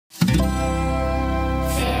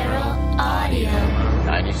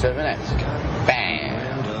97X.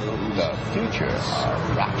 Bam! The future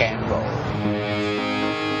of rock and roll.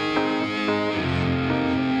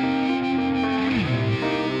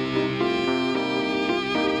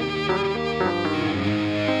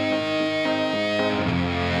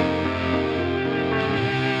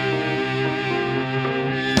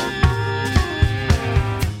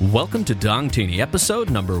 Welcome to Dong Teeny, episode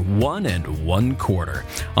number 1 1/4.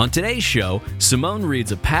 On today's show, Simone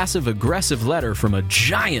reads a passive-aggressive letter from a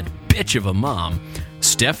giant bitch of a mom.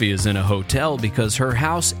 Steffi is in a hotel because her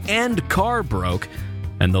house and car broke.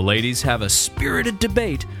 And the ladies have a spirited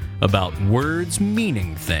debate about words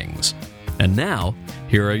meaning things. And now,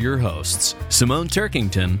 here are your hosts, Simone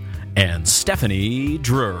Turkington and Stephanie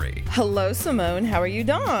Drury. Hello, Simone. How are you,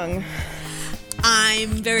 Dong? I'm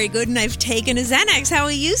very good, and I've taken a Xanax. How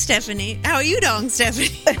are you, Stephanie? How are you, Dong, Stephanie?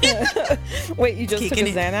 Wait, you just took a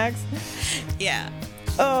Xanax? Yeah.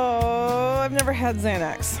 Oh, I've never had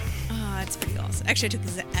Xanax. Oh, that's pretty awesome. Actually, I took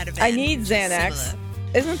Ativan. I need Xanax.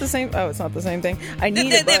 Isn't it the same? Oh, it's not the same thing. I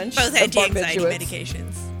need a bunch they're both of anti-anxiety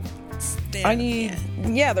barbiturates.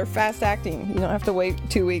 medications. Yeah, they're fast acting. You don't have to wait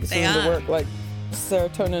 2 weeks for them to work, like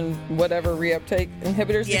serotonin, whatever, reuptake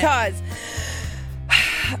inhibitors. Yeah. Because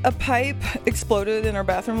a pipe exploded in our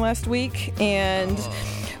bathroom last week, and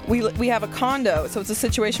we have a condo, so it's a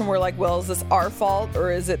situation where, like, well, is this our fault,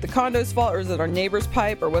 or is it the condo's fault, or is it our neighbor's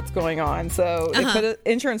pipe, or what's going on? So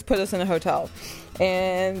insurance put us in a hotel,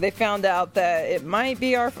 and they found out that it might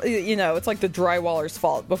be our, it's like the drywaller's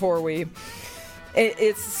fault before we.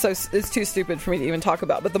 It's too stupid for me to even talk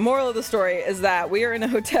about. But the moral of the story is that we are in a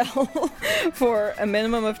hotel for a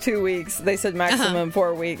minimum of 2 weeks. They said maximum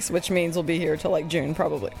 4 weeks, which means we'll be here till like June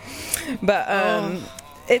probably. But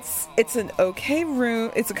it's an okay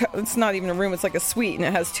room. It's not even a room. It's like a suite, and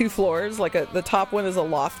it has 2 floors. Like the top one is a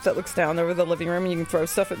loft that looks down over the living room, and you can throw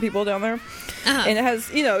stuff at people down there. And it has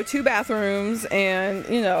 2 bathrooms, and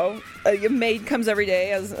a maid comes every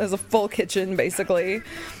day as a full kitchen basically.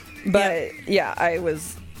 But yeah, I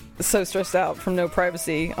was so stressed out from no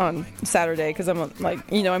privacy on Saturday because I'm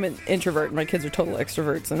I'm an introvert and my kids are total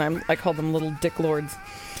extroverts, and I call them little dick lords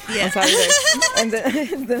on Saturday. And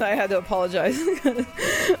then I had to apologize.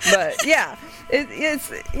 But yeah,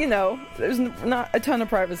 it's there's not a ton of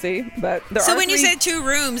privacy, but there are. So when you say 2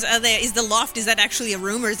 rooms, is the loft, is that actually a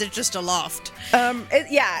room, or is it just a loft?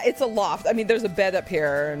 It's a loft. I mean, there's a bed up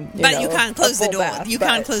here, and but you can't close the door. Bath, you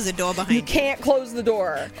can't close the door behind you. You can't close the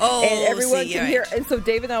door. Oh, and everyone can hear. Right. And so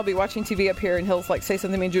David and I will be watching TV up here, and he'll like say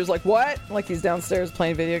something, and Drew's like, "What?" Like he's downstairs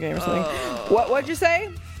playing a video game or something. What'd you say?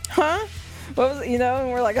 Huh? What was it?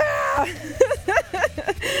 And we're like, ah.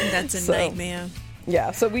 That's a nightmare.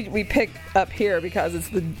 Yeah, so we picked up here because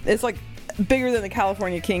it's like bigger than the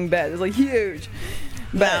California King bed. It's like huge.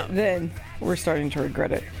 But then we're starting to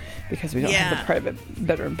regret it because we don't have the private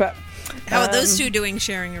bedroom. But how are those 2 doing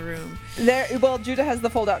sharing a room? Well, Judah has the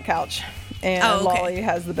fold-out couch, and Lolly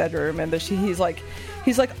has the bedroom, and he's like,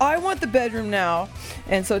 I want the bedroom now.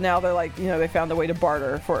 And so now they're like, they found a way to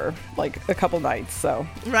barter for like a couple nights. So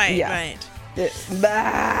right.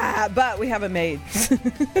 But we have a maid.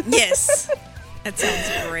 Yes. That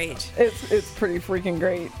sounds great. It's pretty freaking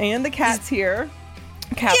great. And the cat's here.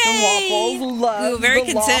 Captain Yay! Waffles loves we were very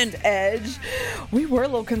the concerned. loft edge. We were a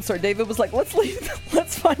little concerned. David was like, let's leave.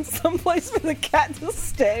 Let's find some place for the cat to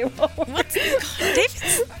stay.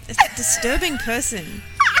 David's a disturbing person.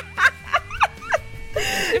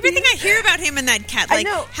 Everything I hear about him and that cat, like,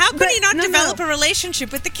 how could he not develop a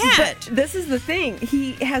relationship with the cat? But this is the thing.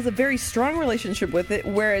 He has a very strong relationship with it,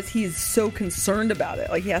 whereas he's so concerned about it.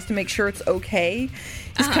 Like, he has to make sure it's okay.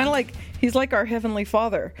 He's kind of like, he's like our Heavenly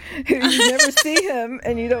Father. You never see him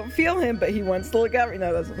and you don't feel him, but he wants to look out.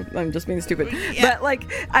 I'm just being stupid. Yeah. But, like,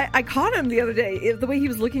 I caught him the other day, the way he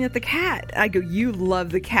was looking at the cat. I go, you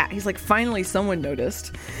love the cat. He's like, finally someone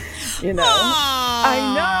noticed. Aww. I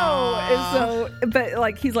know. And so, but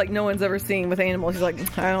like, he's like, no one's ever seen with animals. He's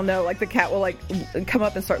like, I don't know. Like, the cat will like come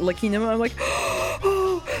up and start licking him. I'm like,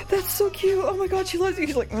 oh, that's so cute. Oh my God, she loves you.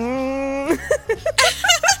 He's like, And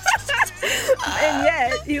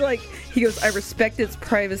yet he goes, I respect its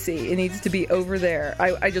privacy. It needs to be over there.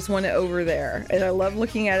 I just want it over there. And I love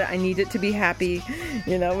looking at it. I need it to be happy,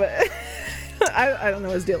 but I don't know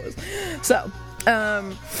what his deal is. So,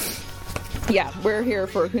 yeah, we're here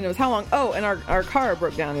for who knows how long. Oh, and our car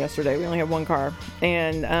broke down yesterday. We only have one car,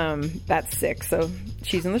 and that's sick. So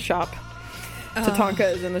she's in the shop.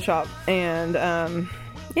 Tatanka is in the shop, and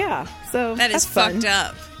yeah. So that is fun. Fucked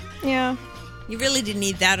up. Yeah. You really didn't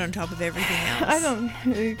need that on top of everything else.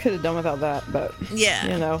 You could have done without that, but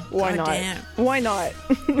yeah, why God not? Damn. Why not?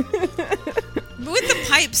 with the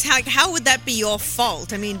pipes, how would that be your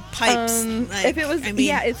fault? I mean, pipes. If it was,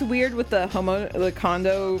 yeah, it's weird with the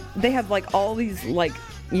condo. They have like all these like,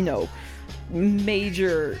 you know,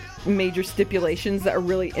 major stipulations that are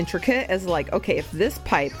really intricate, as like, okay, if this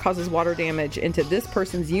pipe causes water damage into this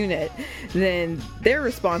person's unit, then they're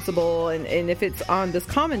responsible, and if it's on this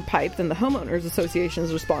common pipe, then the homeowners association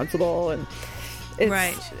is responsible. And it's,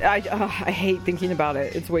 right. I hate thinking about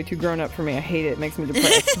it. It's way too grown up for me. I hate it. It makes me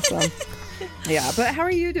depressed. So. Yeah, but how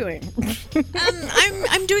are you doing?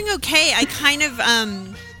 I'm doing okay. I kind of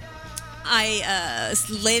I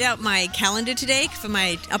laid out my calendar today for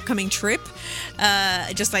my upcoming trip,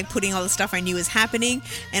 just like putting all the stuff I knew was happening,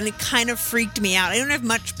 and it kind of freaked me out. I don't have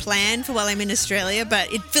much planned for while I'm in Australia,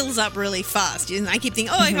 but it fills up really fast. And I keep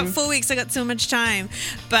thinking, I got 4 weeks, I got so much time.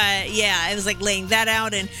 But yeah, I was like laying that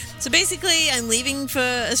out. And so basically I'm leaving for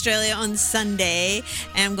Australia on Sunday,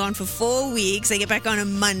 and I'm gone for 4 weeks. I get back on a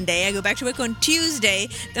Monday. I go back to work on Tuesday.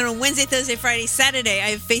 Then on Wednesday, Thursday, Friday, Saturday,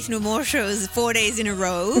 I have Faith No More shows 4 days in a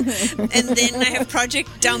row. And then I have Project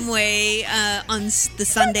Dumbway on the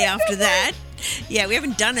Sunday after that. Yeah, we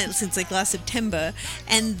haven't done it since like last September.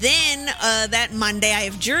 And then that Monday I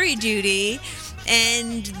have jury duty.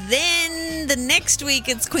 And then the next week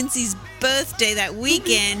it's Quincy's birthday that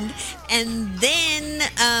weekend. And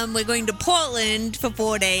then we're going to Portland for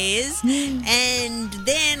 4 days. And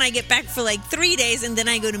then I get back for like 3 days. And then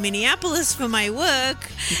I go to Minneapolis for my work.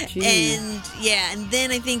 Jeez. And yeah, and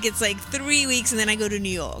then I think it's like 3 weeks and then I go to New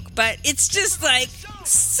York. But it's just like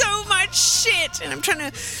so much shit. And I'm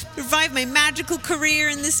trying to revive my magical career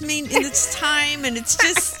in this time. And it's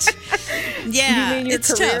just, yeah, you mean your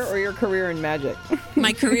it's career tough. Or your career in magic?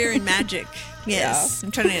 My career in magic. Yes, yeah.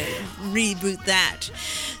 I'm trying to reboot that.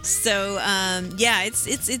 So yeah,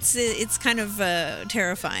 it's kind of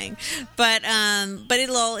terrifying, but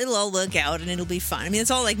it'll all work out and it'll be fun. I mean,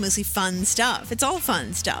 it's all like mostly fun stuff. It's all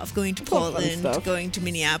fun stuff. Going to Portland, going to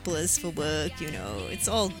Minneapolis for work. You know, it's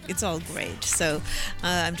all great. So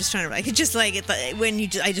I'm just trying to. I could just like it when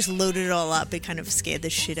I just loaded it all up. It kind of scared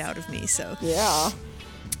the shit out of me. So yeah.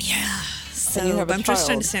 So you have a I'm child. just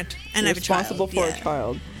trying to stand. And I have a child. Responsible for a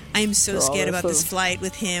child. I'm so scared about this flight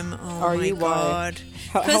with him. Oh Are my you? God.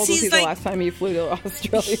 How old was he the last time you flew to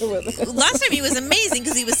Australia with him? Last time he was amazing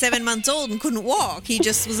because he was 7 months old and couldn't walk. He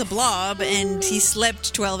just was a blob, and he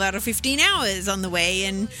slept 12 out of 15 hours on the way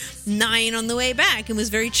and 9 on the way back, and was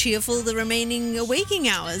very cheerful the remaining waking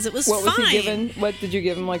hours. It was fine. What was he given? What did you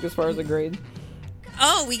give him, like, as far as a grade?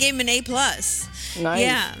 Oh, we gave him an A+.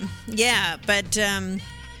 Nice. Yeah, but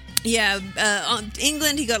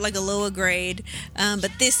England he got like a lower grade,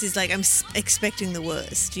 but this is like I'm expecting the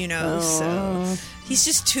worst, you know. So he's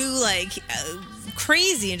just too like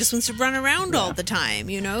crazy and just wants to run around all the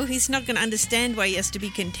time, you know. He's not going to understand why he has to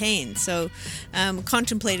be contained. So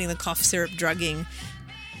contemplating the cough syrup drugging,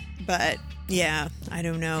 but yeah, I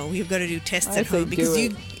don't know. We've got to do tests at home because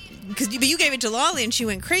you gave it to Lolly and she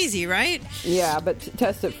went crazy, right? Yeah, but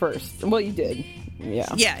test it first. Well, you did.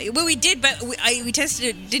 Yeah, well, we did, but we tested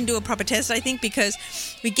it, didn't do a proper test, I think, because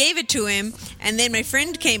we gave it to him, and then my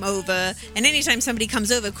friend came over, and anytime somebody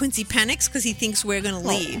comes over, Quincy panics because he thinks we're going to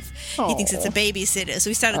leave. He thinks it's a babysitter,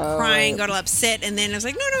 so he started crying, got all upset, and then I was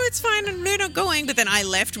like, no, it's fine, we're not going, but then I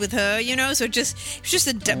left with her, you know, so it was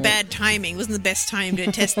just bad timing. It wasn't the best time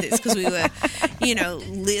to test this, because we were, you know,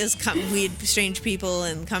 weird, strange people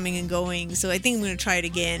and coming and going, so I think I'm going to try it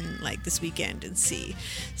again, like, this weekend and see.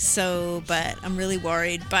 So, but I'm really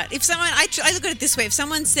worried. But if someone, I look at it this way, if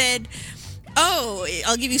someone said, oh,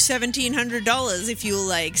 I'll give you $1,700 if you'll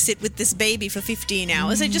like sit with this baby for 15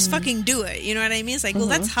 hours, I just fucking do it, you know what I mean? It's like, well,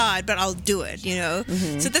 that's hard, but I'll do it, you know.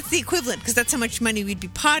 So that's the equivalent, because that's how much money we'd be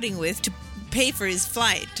parting with to pay for his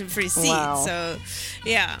flight, for his seat. Wow. So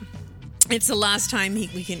yeah, it's the last time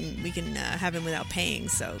we can have him without paying.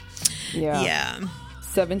 So yeah.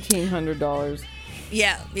 $1,700.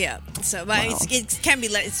 Yeah. So it can be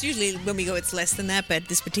less. It's usually when we go, it's less than that. But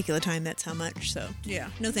this particular time, that's how much. So yeah,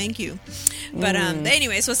 no, thank you. But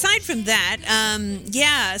anyway, so aside from that,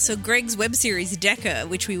 so Greg's web series Decca,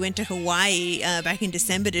 which we went to Hawaii back in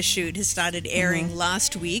December to shoot, has started airing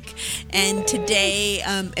last week, and today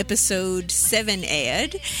episode 7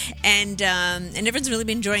 aired, and everyone's really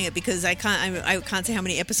been enjoying it because I can't say how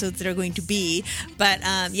many episodes there are going to be, but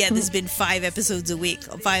there's been 5 episodes a week,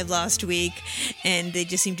 5 last week, and they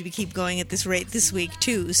just seem to keep going at this rate this week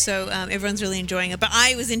too. So everyone's really enjoying it. But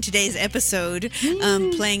I was in today's episode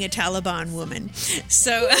playing a Taliban woman.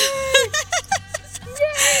 So,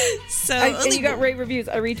 and you got rave reviews.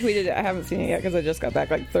 I retweeted it. I haven't seen it yet because I just got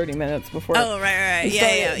back like 30 minutes before. Oh, right.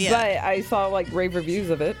 Yeah. But I saw like rave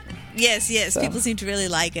reviews of it. Yes. So. People seem to really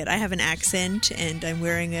like it. I have an accent and I'm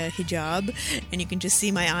wearing a hijab and you can just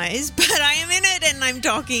see my eyes, but I am in it and I'm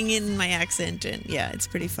talking in my accent and yeah, it's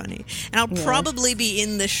pretty funny. And I'll probably be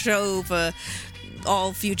in the show for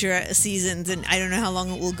all future seasons, and I don't know how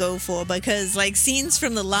long it will go for because like scenes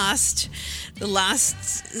from the last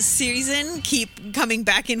season keep coming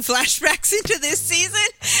back in flashbacks into this season.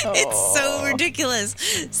 It's so ridiculous.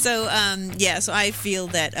 So so I feel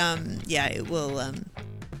that it will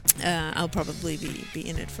I'll probably be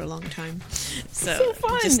in it for a long time. So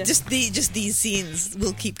fun. Just these scenes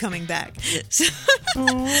will keep coming back. So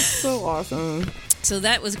That's so awesome. So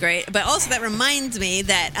that was great. But also that reminds me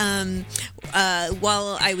that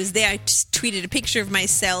while I was there, I just tweeted a picture of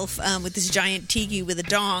myself with this giant tiki with a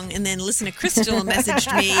dong, and then listener Crystal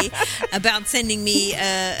messaged me about sending me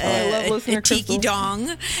a tiki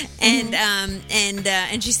dong,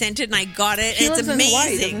 and she sent it, and I got it. She and it's lives in Hawaii,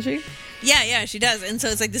 amazing. doesn't she? Yeah, she does. And so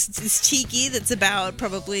it's like this tiki that's about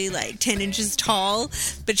probably like 10 inches tall,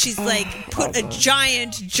 but she's like put a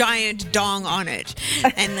giant dong on it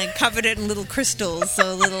and then covered it in little crystals.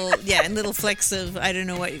 So and little flecks of, I don't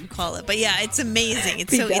know what you call it. But yeah, it's amazing.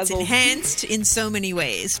 It's enhanced in so many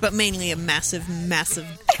ways, but mainly a massive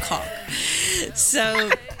cock.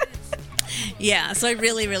 So... yeah, so I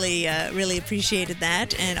really appreciated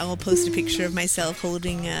that, and I'll post a picture of myself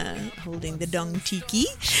holding the dong tiki.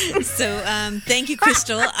 So thank you,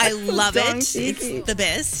 Crystal. I love it. Tiki. It's the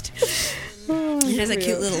best. It has a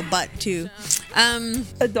cute little butt too.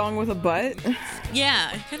 A dong with a butt?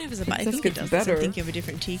 Yeah, it kind of has a butt. I think it does. Better. I'm thinking of a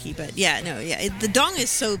different tiki, but yeah, no, yeah. The dong is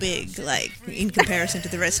so big, like in comparison to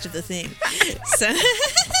the rest of the thing. So.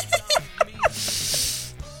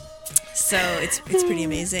 So it's pretty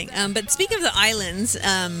amazing. But speaking of the islands,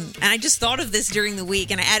 and I just thought of this during the week,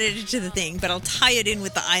 and I added it to the thing, but I'll tie it in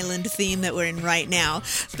with the island theme that we're in right now.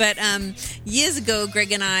 But years ago,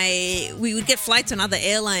 Greg and we would get flights on other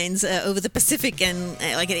airlines over the Pacific, and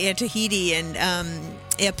like at Air Tahiti and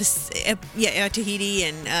Air Tahiti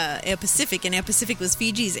and Air Pacific, and Air Pacific was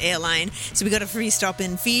Fiji's airline, so we got a free stop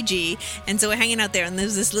in Fiji, and so we're hanging out there, and there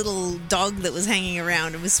was this little dog that was hanging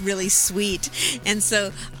around. It was really sweet, and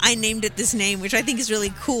so I named it this name, which I think is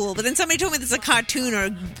really cool. But then somebody told me there's a cartoon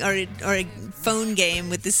or a phone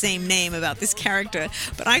game with the same name about this character,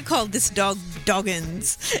 but I called this dog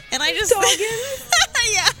Doggins, and I just Doggins?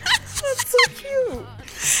 yeah, That's so cute.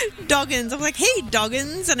 Doggins. I'm like, hey,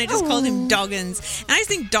 Doggins, and I just called him Doggins. And I just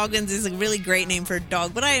think Doggins is a really great name for a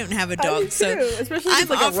dog, but I don't have a dog, I do so too, especially if it's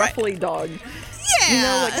like a ruffly dog. Yeah, You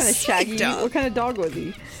know, like kind a of shaggy. dog. What kind of dog was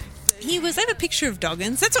he? He was. I have a picture of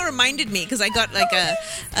Doggins. That's what reminded me, because I got like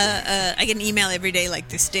I get an email every day like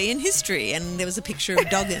this day in history, and there was a picture of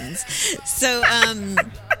Doggins. So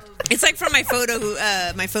it's like from my photo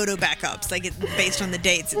backups. Like based on the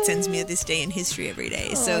dates, it sends me this day in history every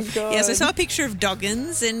day. So God. yeah, so I saw a picture of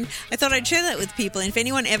Doggins, and I thought I'd share that with people. And if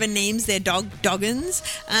anyone ever names their dog Doggins,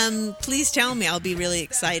 please tell me. I'll be really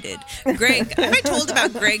excited. Greg, have I told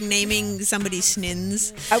about Greg naming somebody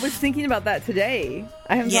Snins? I was thinking about that today.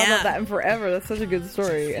 I haven't thought about that in forever. That's such a good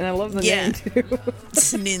story, and I love the name too.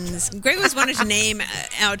 Snins. Greg always wanted to name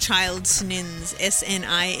our child Snins,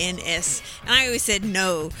 S-N-I-N-S, and I always said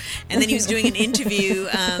no. And then he was doing an interview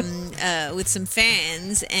with some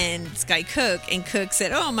fans, and this guy Kirk, and Kirk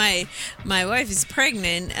said, "Oh, my wife is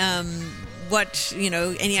pregnant. What,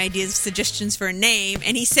 any ideas, suggestions for a name?"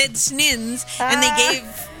 And he said Snins, and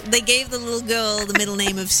they gave the little girl the middle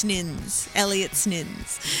name of Snins, Elliot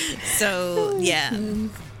Snins. So yeah.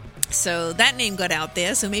 So that name got out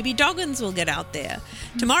there, so maybe Doggins will get out there.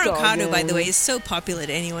 Tomorrow Cardo, by the way, is so popular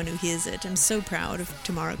to anyone who hears it. I'm so proud of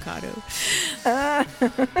Tomorrow Cardo.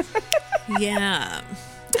 Yeah.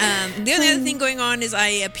 The only other thing going on is I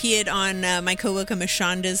appeared on my coworker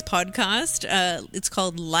Mashanda's podcast. It's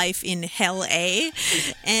called Life in Hell A,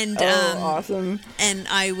 and awesome. And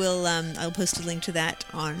I will I'll post a link to that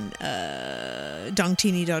on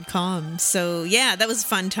dongtini.com. So yeah, that was a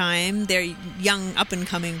fun time. They're a young, up and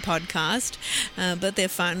coming podcast, but they're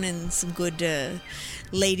fun and some good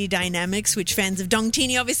lady dynamics, which fans of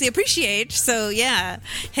Dongtini obviously appreciate. So yeah,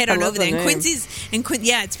 head on over there. And Quincy's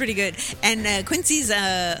yeah, it's pretty good. And Quincy's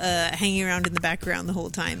hanging around in the background the whole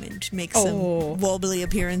time and makes some wobbly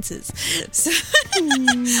appearances. So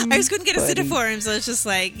I just couldn't get a sitter for him, so it's just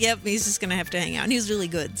like, yep, he's just gonna have to hang out. And he was really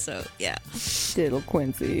good. So yeah, Little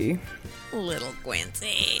Quincy.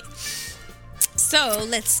 So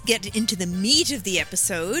let's get into the meat of the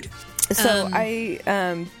episode. So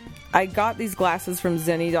I got these glasses from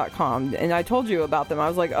Zenni.com, and I told you about them. I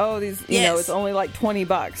was like, oh, these, it's only like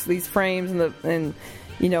 $20, these frames, and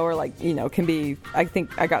or like, can be, I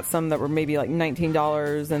think I got some that were maybe like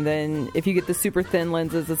 $19. And then if you get the super thin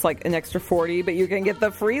lenses, it's like an extra $40, but you can get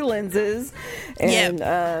the free lenses. And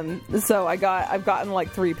so I've gotten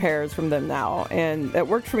like 3 pairs from them now, and that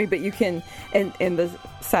worked for me. But you can, and the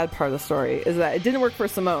sad part of the story is that it didn't work for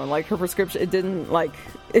Simone. Like her prescription, it didn't like,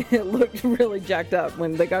 it looked really jacked up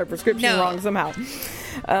when they got her prescription wrong somehow.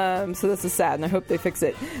 So this is sad, and I hope they fix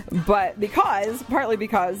it. But partly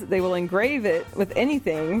because they will engrave it with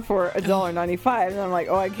anything for $1.95, and I'm like,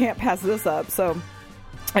 I can't pass this up. So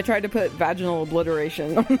I tried to put vaginal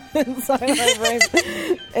obliteration on the inside of my brain.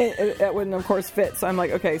 It wouldn't, of course, fit. So I'm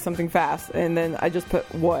like, okay, something fast. And then I just put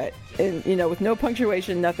what? And, with no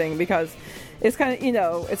punctuation, nothing, because it's kind of,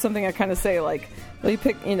 it's something I kind of say, like, well, you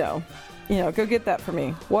pick, go get that for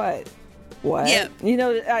me. What? Yeah.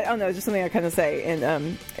 I don't know, just something I kind of say.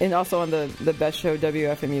 And also on the Best Show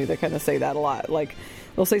WFMU, they kind of say that a lot. Like,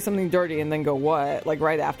 they'll say something dirty and then go, what? Like,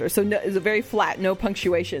 right after. So it's a very flat, no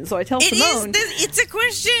punctuation. So I tell Simone... It's a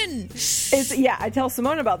question! I tell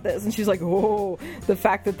Simone about this, and she's like, whoa, the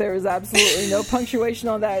fact that there is absolutely no punctuation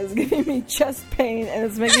on that is giving me chest pain, and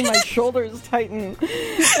it's making my shoulders tighten.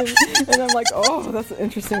 And I'm like, that's an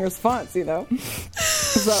interesting response, So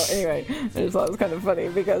anyway, I just thought it was kind of funny,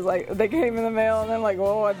 because like they came in the mail, and I'm like,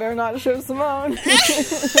 whoa, I better not show Simone.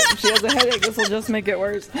 If she has a headache, this will just make it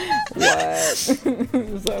worse. What?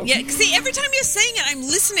 So. Yeah, see, every time you're saying it, I'm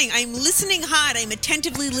listening. I'm listening hard. I'm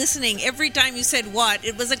attentively listening. Every time you said what,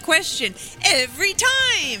 it was a question. Every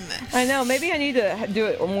time. I know. Maybe I need to do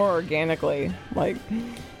it more organically. I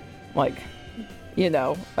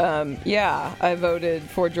voted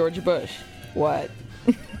for George Bush. What?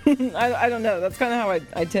 I don't know. That's kind of how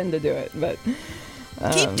I tend to do it, but...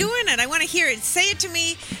 Keep doing it. I want to hear it. Say it to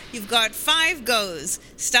me. You've got 5 goes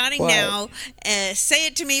starting now. Say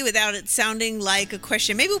it to me without it sounding like a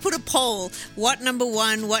question. Maybe we'll put a poll. What number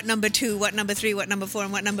 1, what number 2, what number 3, what number 4,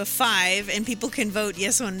 and what number 5, and people can vote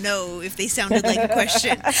yes or no if they sounded like a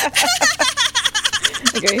question.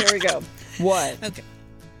 Okay, here we go. What? Okay.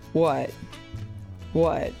 What?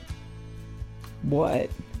 That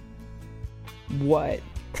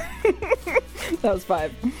was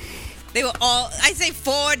 5. They were all, I say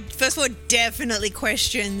 4, first 4 definitely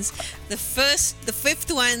questions. The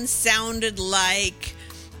 5th one sounded like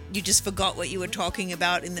you just forgot what you were talking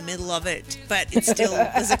about in the middle of it. But it still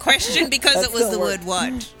was a question because it was the word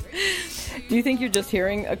what. Do you think you're just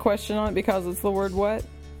hearing a question on it because it's the word what?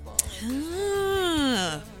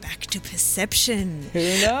 Back to perception. Who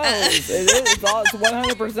knows? It's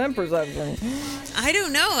 100% perception. I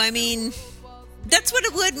don't know. I mean... That's what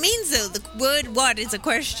a word means, though. The word what is a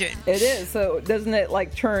question. It is. So doesn't it,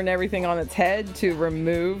 like, turn everything on its head to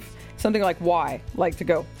remove something like why? Like to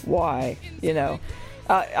go, why?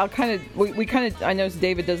 I'll kind of, we kind of, I know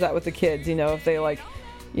David does that with the kids, if they, like,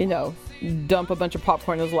 dump a bunch of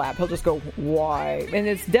popcorn in his lap, he'll just go, why? And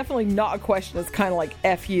it's definitely not a question. It's kind of like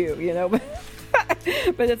F you,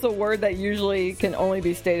 But it's a word that usually can only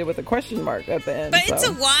be stated with a question mark at the end. But it's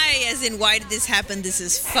a why, as in, why did this happen? This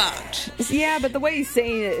is fucked. Yeah, but the way he's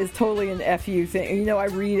saying it is totally an FU thing. I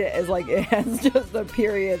read it as like it has just a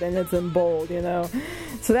period and it's in bold,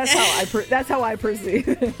 So that's how I perceive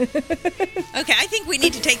it. Okay, I think we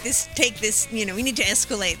need to take this, we need to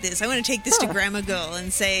escalate this. I want to take this to Grammar Girl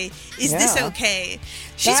and say, is this okay?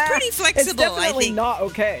 She's pretty flexible, it's definitely I think. Not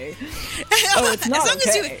okay. It's not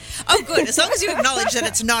okay. Good. As long as you acknowledge that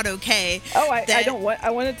it's not okay. I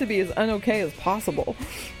want it to be as un-okay as possible.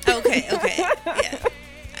 Okay. Yeah.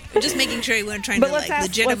 I'm just making sure you weren't trying to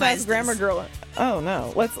legitimize let's ask Grammar Girl. Oh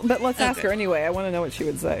no. Let's ask her anyway. I want to know what she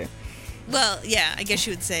would say. Well, yeah, I guess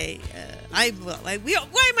she would say, why am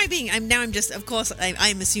I being,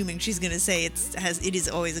 I'm assuming she's going to say it is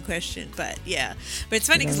always a question, but yeah. But it's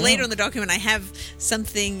funny because later in the document I have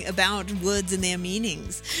something about words and their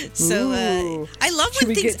meanings. So I love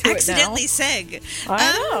when things accidentally seg.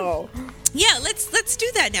 I know. Yeah, let's do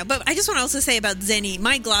that now. But I just want to also say about Zenny,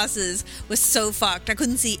 my glasses were so fucked. I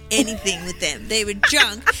couldn't see anything with them. They were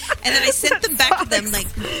junk. And then I sent them back to them like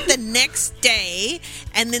the next day,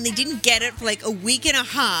 and then they didn't get it for like a week and a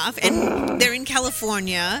half, and they're in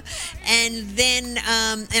California. And then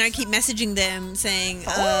and I keep messaging them saying,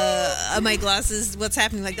 are my glasses, what's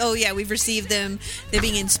happening? Like, oh yeah, we've received them. They're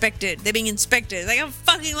being inspected. Like, how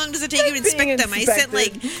fucking long does it take you to inspect them? I sent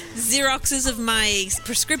like Xeroxes of my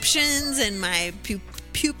prescriptions and my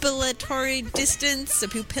pupillary distance,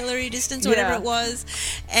 or whatever it was,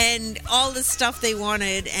 and all the stuff they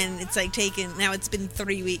wanted, and it's like now it's been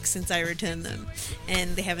 3 weeks since I returned them,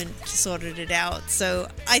 and they haven't sorted it out. So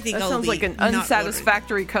I think That I'll sounds be like an not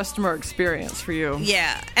unsatisfactory customer experience for you.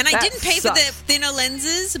 Yeah, and I That didn't pay sucks. for the thinner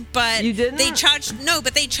lenses, but You didn't? they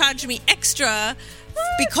charged me extra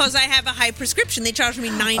because I have a high prescription. They charged me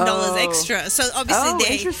 $9 extra. So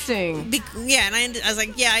obviously interesting. And I was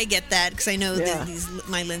like, yeah, I get that because I know Yeah. that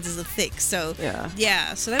my lenses are thick. So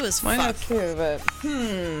Yeah. so that was Mine are fucked. too, but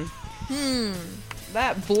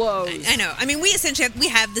that blows. I know. I mean, we essentially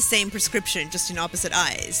have the same prescription, just in opposite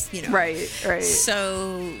eyes. You know, Right.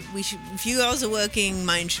 So we should. If you guys are working,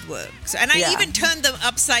 mine should work. So, and I Yeah. even turned them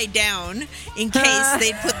upside down in case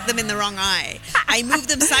they put them in the wrong eye. I moved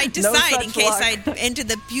them side to No side such in case luck. I entered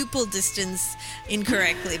the pupil distance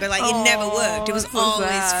incorrectly. But like, it never worked. It was that's so always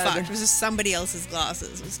sad. fucked. It was just somebody else's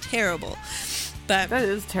glasses. It was terrible. But That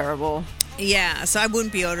is terrible. yeah, so I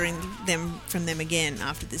wouldn't be ordering them from them again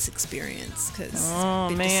after this experience because it's Oh, a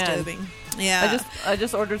bit man. disturbing. Yeah. I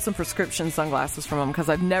just ordered some prescription sunglasses from them because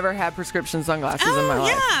I've never had prescription sunglasses in my life.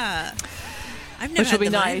 yeah. I've never Which will had be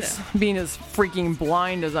them nice, either. being as freaking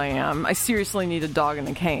blind as I am. I seriously need a dog and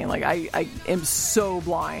a cane. Like, I am so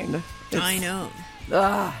blind. I know.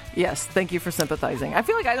 Yes, thank you for sympathizing. I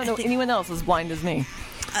feel like I don't know anyone else as blind as me.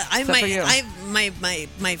 Except for you.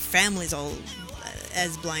 My family's all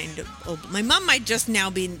as blind. My mom might just now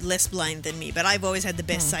be less blind than me, but I've always had the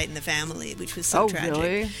best sight in the family, which was so Oh, tragic.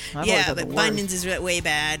 really? I've always Yeah, had the but worst. Bunyan's is way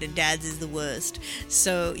bad, and Dad's is the worst.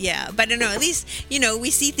 So yeah, but I don't know. At least we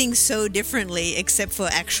see things so differently, except for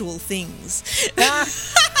actual things.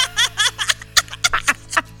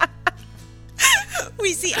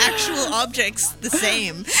 We see actual objects the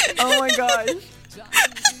same. Oh my gosh.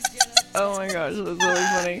 Oh my gosh, that's really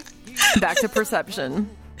funny. Back to perception.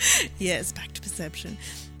 Yes, back to perception.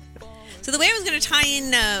 So the way I was going to tie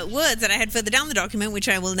in words that I had further down the document, which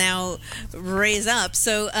I will now raise up.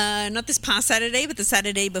 So not this past Saturday, but the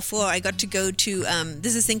Saturday before, I got to go to,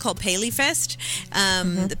 there's this thing called Paley Fest,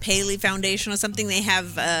 the Paley Foundation or something. They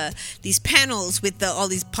have these panels with all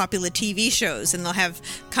these popular TV shows, and they'll have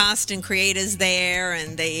cast and creators there,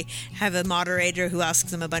 and they have a moderator who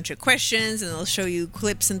asks them a bunch of questions, and they'll show you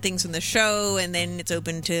clips and things from the show, and then it's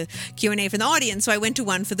open to Q&A from the audience. So I went to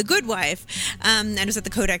one for The Good Wife, and it was at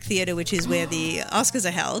the Kodak Theater, which is where the Oscars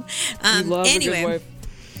are held. Anyway,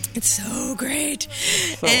 it's so great.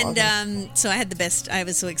 Awesome. So I had the best. I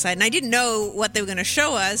was so excited. And I didn't know what they were going to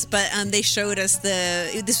show us, but they showed us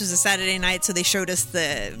this was a Saturday night, so they showed us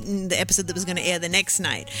the episode that was going to air the next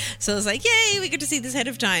night. So I was like, yay, we get to see this ahead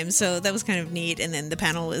of time. So that was kind of neat. And then the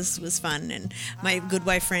panel was fun. And my Good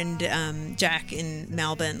Wife friend, Jack in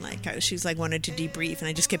Melbourne, she was wanted to debrief, and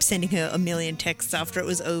I just kept sending her a million texts after it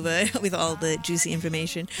was over with all the juicy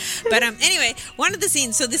information. But anyway, one of the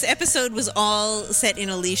scenes, so this episode was all set in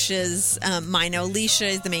Alicia's mind. Now, Alicia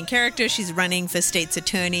is the main character. She's running for state's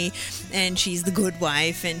attorney, and she's the good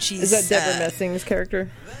wife, and she's... Is that Deborah Messing's character?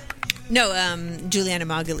 No, Juliana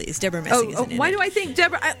Margulies. Deborah Messing isn't in why it. do I think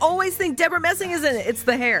Deborah... I always think Deborah Messing is in it. It's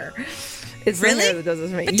the hair. It's Really? the hair that does this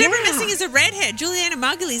to me. But Deborah Messing is a redhead. Juliana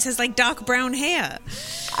Margulies has dark brown hair.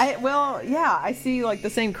 I see the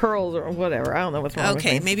same curls or whatever. I don't know what's wrong with me.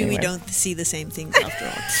 Okay, maybe we Anyway. don't see the same things after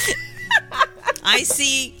all. I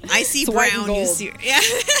see It's white and brown. You gold. see, yeah.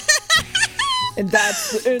 And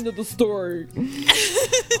that's the end of the story.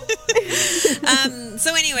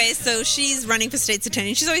 So anyway, so she's running for state's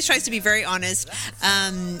attorney. She always tries to be very honest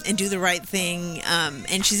and do the right thing.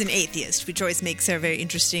 And she's an atheist, which always makes her a very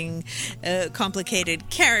interesting, complicated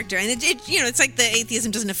character. And it's like the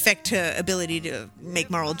atheism doesn't affect her ability to make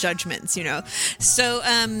moral judgments. So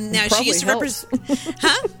now she used to represent.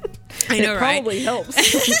 Huh? I know, It right? probably helps.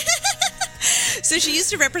 So she used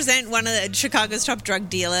to represent one of Chicago's top drug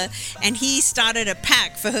dealer, and he started a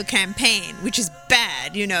PAC for her campaign, which is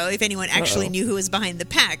bad, if anyone actually knew who was behind the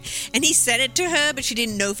PAC. And he said it to her, but she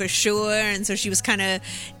didn't know for sure, and so she was kind of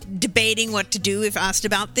debating what to do if asked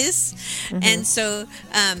about this. And so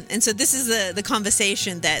this is the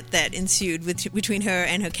conversation that ensued between her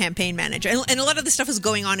and her campaign manager. And a lot of the stuff is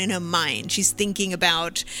going on in her mind. She's thinking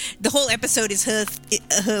about, the whole episode is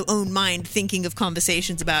her own mind thinking of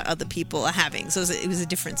conversations about other people are having. So it was a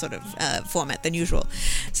different sort of format than usual.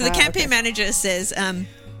 So the campaign manager says,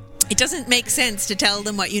 it doesn't make sense to tell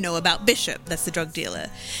them what you know about Bishop, that's the drug dealer.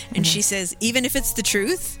 And she says, even if it's the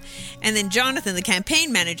truth. And then Jonathan, the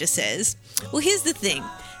campaign manager, says, well, here's the thing.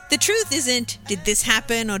 The truth isn't, did this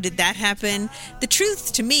happen or did that happen? The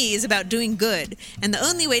truth to me is about doing good, and the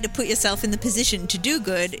only way to put yourself in the position to do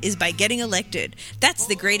good is by getting elected. That's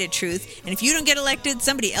the greater truth, and if you don't get elected,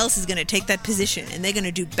 somebody else is going to take that position, and they're going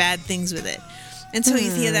to do bad things with it. And so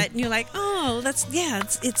you hear that and you're like, oh,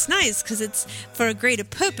 it's nice because it's for a greater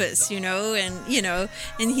purpose, and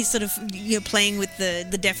he's sort of playing with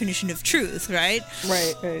the definition of truth, right?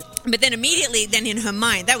 Right. But then immediately, in her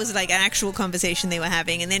mind, that was like an actual conversation they were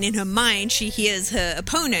having, and then in her mind, she hears her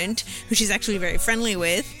opponent, who she's actually very friendly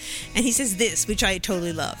with, and he says this, which I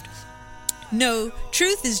totally loved. No,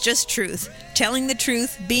 truth is just truth. Telling the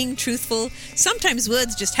truth, being truthful. Sometimes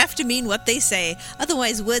words just have to mean what they say.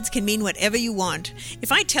 Otherwise, words can mean whatever you want.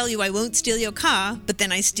 If I tell you I won't steal your car, but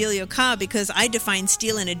then I steal your car because I define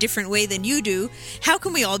steal in a different way than you do, how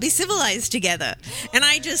can we all be civilized together? And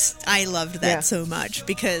I loved that so much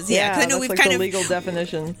because, 'cause I know that's we've like kind the of legal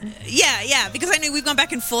definition. Yeah, because I know we've gone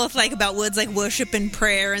back and forth like about words like worship and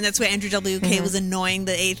prayer, and that's where Andrew WK was annoying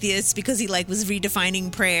the atheists because he was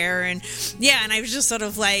redefining prayer, and I was just sort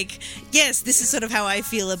of like, yes, this is sort of how I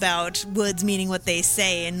feel about words meaning what they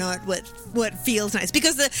say and not what feels nice.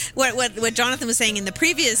 Because what Jonathan was saying in the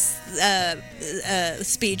previous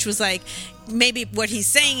speech was like, maybe what he's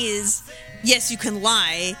saying is, yes, you can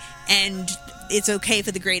lie and it's okay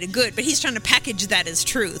for the greater good, but he's trying to package that as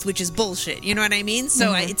truth, which is bullshit. You know what I mean?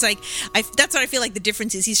 So it's like, that's what I feel like the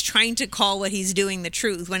difference is. He's trying to call what he's doing the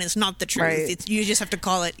truth when it's not the truth. Right. You just have to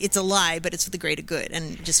call it, it's a lie, but it's for the greater good,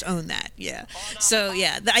 and just own that. Yeah. So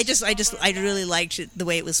I really liked the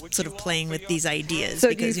way it was sort of playing with these ideas. So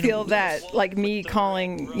because, do you feel that, like me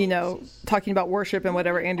calling, talking about worship and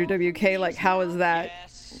whatever, Andrew WK, like how is that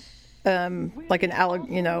like an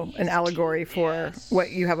allegory for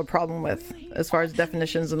what you have a problem with as far as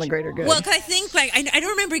definitions and the greater good? Well, 'cause I think I don't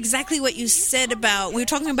remember exactly what you said about, we were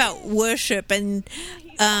talking about worship, and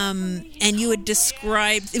you had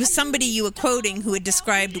described, it was somebody you were quoting who had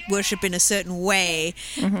described worship in a certain way,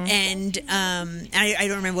 and I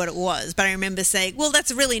don't remember what it was, but I remember saying, well,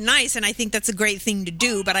 that's really nice, and I think that's a great thing to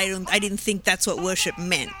do, but I didn't think that's what worship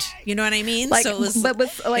meant. You know what I mean? Like, so it was, but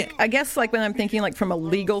with I guess like when I'm thinking like from a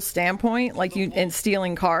legal standpoint, like and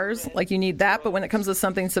stealing cars, like you need that, but when it comes to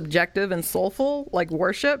something subjective and soulful like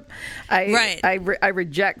worship, I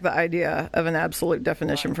reject the idea of an absolute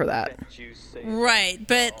definition for that. Right,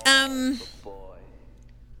 but I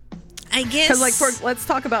guess because let's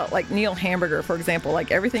talk about like Neil Hamburger, for example.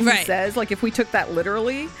 Like everything he says, like if we took that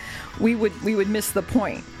literally, we would miss the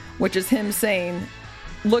point, which is him saying,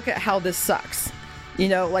 "Look at how this sucks."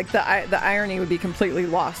 Like the irony would be completely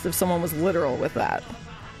lost if someone was literal with that.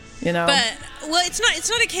 But it's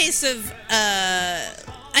not a case of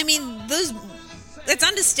it's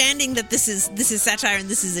understanding that this is satire and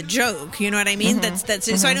this is a joke. You know what I mean? That's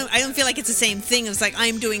so I don't feel like it's the same thing. It's like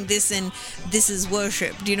I'm doing this and this is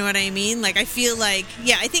worship. Do you know what I mean? Like I feel like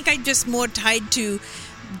I think I'm just more tied to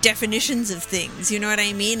definitions of things. You know what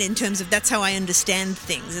I mean? In terms of that's how I understand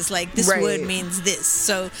things. It's like this word means this.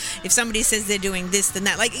 So if somebody says they're doing this, then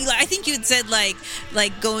that. Like I think you had said like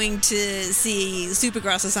going to see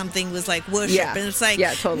Supergrass or something was like worship, and it's like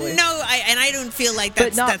totally. No, I don't feel like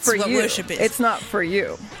that's what you. Worship is. It's not for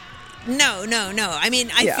you. No. I mean,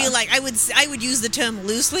 I feel like I would use the term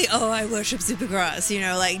loosely. Oh, I worship Supergrass,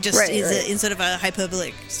 in sort of a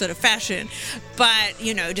hyperbolic sort of fashion. But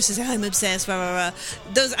just as I'm obsessed, blah blah blah.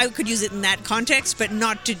 Those I could use it in that context, but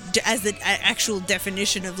not to as the actual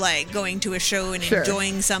definition of like going to a show and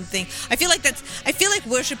enjoying something. I feel like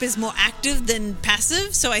worship is more active than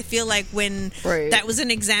passive. So I feel like when that was an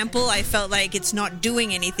example, I felt like it's not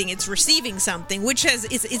doing anything; it's receiving something, which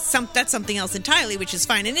that's something else entirely, which is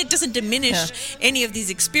fine, and it doesn't diminish any of these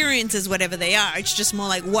experiences, whatever they are. It's just more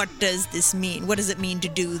like, what does this mean? What does it mean to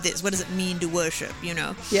do this? What does it mean to worship?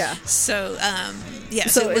 Yeah. So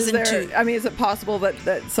so it wasn't is it possible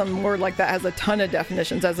that some word like that has a ton of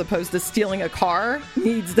definitions as opposed to stealing a car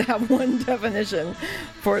needs to have one definition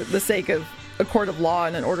for the sake of a court of law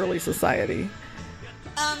in an orderly society?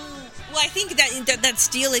 Well, I think that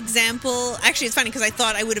steal example, actually it's funny because I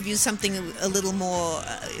thought I would have used something a little more,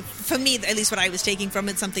 for me, at least what I was taking from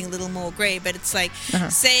it, something a little more gray, but it's like,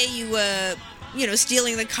 say you were,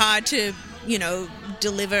 stealing the car to,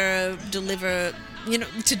 deliver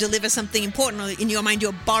something important. In your mind,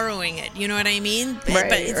 you're borrowing it. You know what I mean?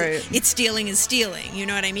 It's stealing is stealing. You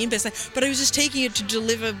know what I mean? But it's like, but I was just taking it to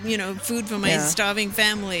deliver, food for my starving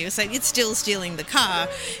family. It's like, it's still stealing the car,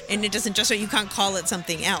 and it doesn't you can't call it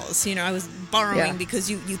something else. I was borrowing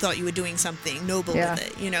because you thought you were doing something noble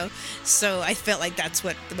with it. So I felt like that's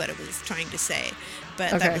what it was trying to say.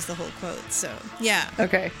 But that was the whole quote. So, yeah.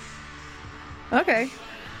 Okay.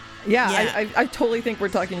 Yeah. I totally think we're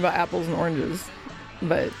talking about apples and oranges,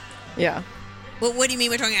 but yeah. Well, what do you mean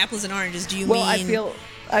we're talking apples and oranges? Do you Well, mean...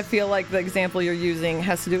 I feel like the example you're using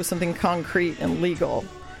has to do with something concrete and legal.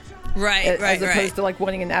 Right, as opposed to like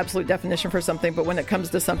wanting an absolute definition for something, but when it comes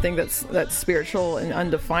to something that's spiritual and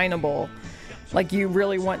undefinable, like you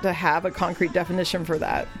really want to have a concrete definition for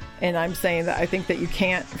that. And I'm saying that I think that you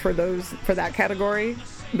can't for that category,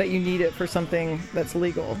 but you need it for something that's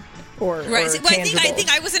legal or right. Or well, tangible. I think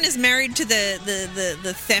I wasn't as married to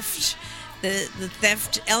the theft. The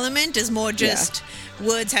theft element is more just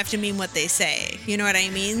words have to mean what they say. You know what I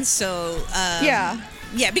mean? So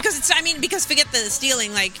yeah, because because forget the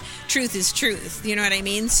stealing, like truth is truth. You know what I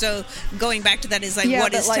mean? So going back to that is like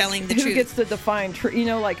what is telling the truth? Who gets to define truth? You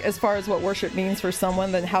know, like as far as what worship means for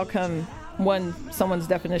someone, then how come someone's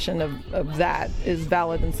definition of that is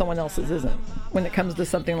valid and someone else's isn't? When it comes to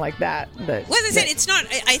something like that, well, as I said, it's not.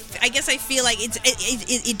 I guess I feel like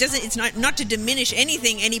it doesn't. It's not to diminish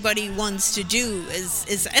anything anybody wants to do.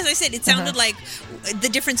 As I said, it sounded like the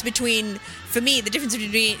difference between. For me, the difference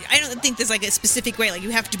between, I don't think there's like a specific way, like you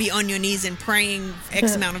have to be on your knees and praying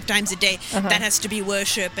X amount of times a day. That has to be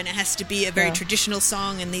worship, and it has to be a very traditional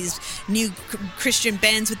song, and these new Christian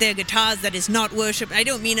bands with their guitars, that is not worship. I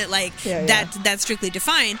don't mean it like that's strictly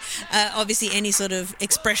defined. Obviously, any sort of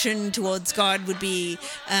expression towards God would be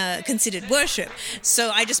considered worship.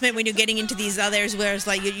 So I just meant when you're getting into these others, where it's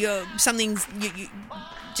like you're something's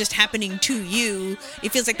just happening to you,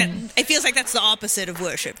 it feels like that. It feels like that's the opposite of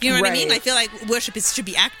worship. You know what I mean? I feel like worship should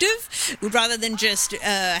be active rather than just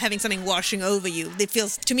having something washing over you. It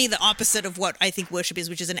feels to me the opposite of what I think worship is,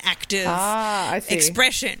 which is an active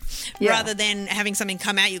expression rather than having something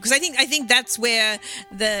come at you. Because I think that's where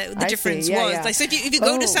the difference was. Like, so if you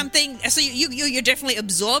go to something, so you're definitely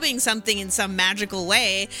absorbing something in some magical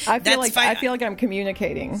way. I feel like I'm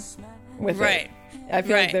communicating with it. I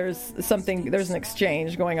feel like there's an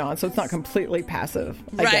exchange going on, so it's not completely passive.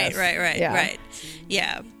 I guess. Right.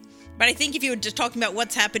 Yeah. But I think if you were just talking about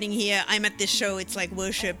what's happening here, I'm at this show, it's like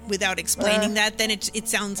worship without explaining that, then it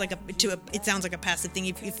sounds like a passive thing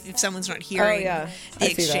if someone's not hearing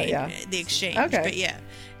the exchange. Okay. But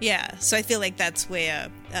yeah. So I feel like that's where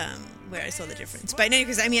I saw the difference. But in any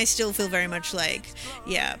case, I mean, I still feel very much like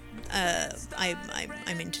I'm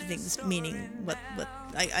into things meaning what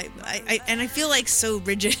I feel like so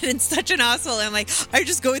rigid and such an asshole. I'm like, I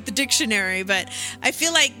just go with the dictionary, but I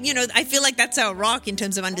feel like that's our rock in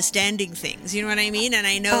terms of understanding things. You know what I mean? And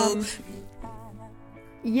I know.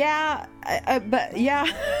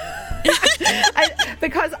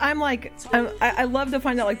 Because I love to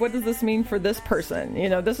find out, like, what does this mean for this person? You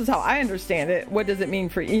know, this is how I understand it. What does it mean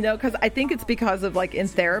for, you know, because I think it's because of, like, in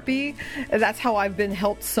therapy, that's how I've been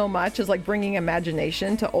helped so much, is like bringing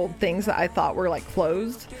imagination to old things that I thought were like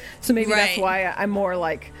closed. So maybe that's why I'm more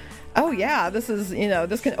like, oh yeah, this is, you know,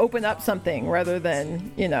 this can open up something rather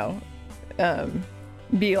than, you know,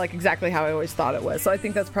 be like exactly how I always thought it was. So I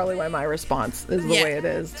think that's probably why my response is the way it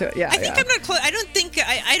is to it. I think I'm not I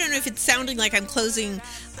don't know if it's sounding like I'm closing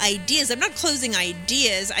ideas. I'm not closing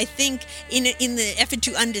ideas. I think in the effort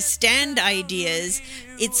to understand ideas,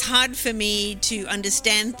 it's hard for me to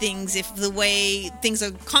understand things if the way things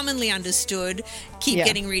are commonly understood keep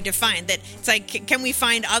getting redefined. That it's like, can we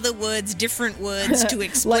find other words, different words to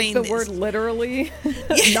explain like the word literally,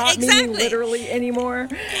 not meaning literally anymore.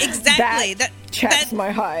 Exactly. That chaps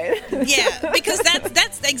my hide. Yeah, because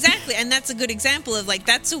that's exactly, and that's a good example of like,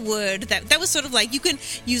 that's a word that was sort of like, you can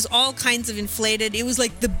use all kinds of inflated. It was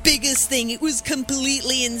like the biggest thing. It was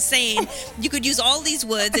completely insane. You could use all these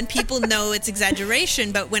words and people know it's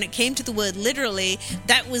exaggeration, but when it came to the word literally,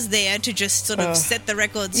 that was there to just sort of set the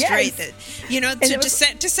record straight. That, you know, to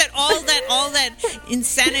set all that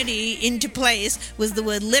insanity into place was the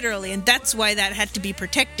word literally, and that's why that had to be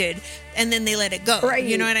protected. And then they let it go. Right.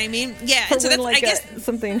 You know what I mean? Yeah. And so that's, like, I guess,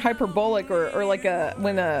 something hyperbolic or like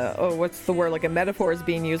what's the word? Like a metaphor is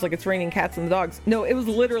being used, like it's raining cats and dogs. No, it was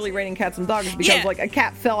literally raining cats and dogs because like a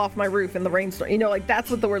cat fell off my roof in the rainstorm. You know, like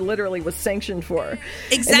that's what the word literally was sanctioned for.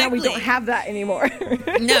 Exactly. And now we don't have that anymore.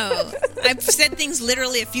 No. I've said things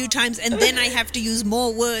literally a few times, and then I have to use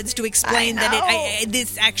more words to explain that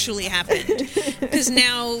this actually happened. Because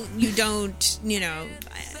now you don't, you know,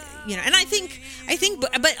 and I think,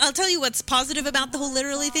 but I'll tell you what's positive about the whole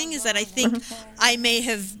literally thing is that I think I may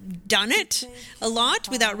have done it a lot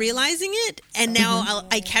without realizing it, and now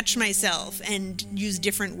I catch myself and use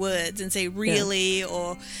different words and say really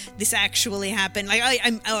or this actually happened. Like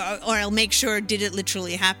or I'll make sure did it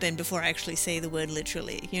literally happen before I actually say the word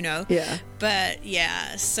literally, you know? Yeah. But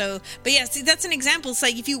yeah, see, that's an example. It's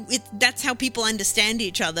like that's how people understand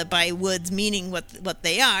each other, by words meaning what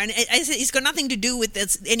they are, and it's got nothing to do with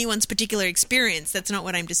anyone's particular experience. That's not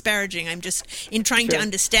what I'm disparaging. I'm just in trying to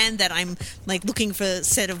understand that I'm like looking for a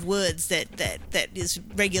set of words that is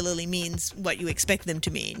regularly means what you expect them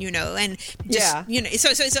to mean, you know, and just you know, so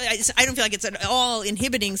I don't feel like it's at all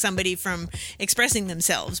inhibiting somebody from expressing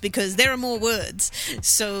themselves, because there are more words.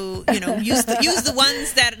 So you know, use the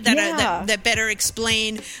ones that better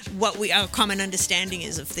explain what our common understanding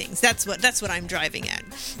is of things. That's what I'm driving at.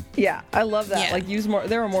 Yeah, I love that. Yeah. Like, use more.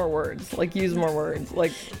 There are more words. Like, use more words.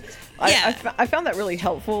 Like, I found that really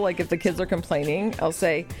helpful. Like, if the kids are complaining, I'll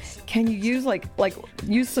say, "Can you use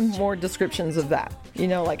use some more descriptions of that? You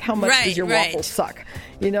know, like how much does your waffle suck?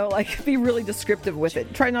 You know, like be really descriptive with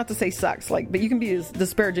it. Try not to say sucks. Like, but you can be as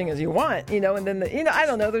disparaging as you want. You know, and then I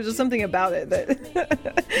don't know. There's just something about it that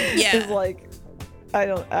is like, I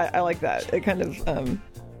like that. It kind of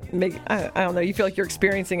I don't know. You feel like you're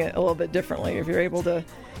experiencing it a little bit differently if you're able to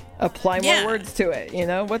apply more words to it, you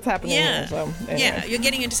know what's happening here. So anyway. You're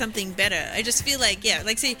getting into something better. I just feel like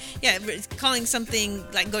calling something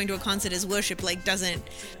like going to a concert as worship, like, doesn't,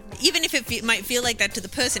 even if it might feel like that to the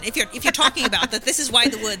person, if you're talking about that, this is why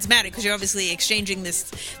the words matter, because you're obviously exchanging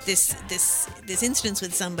this instance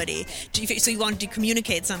with somebody, so you want to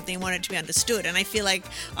communicate something, you want it to be understood, and I feel like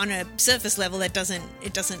on a surface level it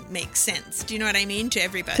doesn't make sense. Do you know what I mean? To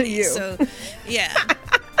everybody. To you. So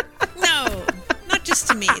no, not just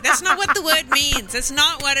to me. That's not what the word means. That's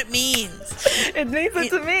not what it means. It means it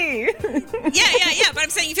to me. Yeah. But I'm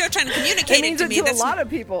saying if you're trying to communicate it means to me, to a lot of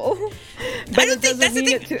people. But I don't think that's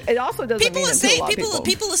the thing. It also doesn't mean it to a lot of people.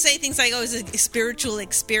 People will say things like, "Oh, it's a spiritual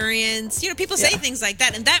experience." You know, people say things like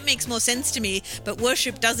that, and that makes more sense to me. But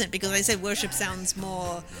worship doesn't, because I said worship sounds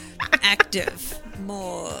more active,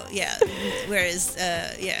 Whereas,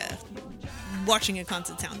 watching a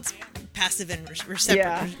concert sounds passive and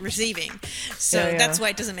receiving. So that's why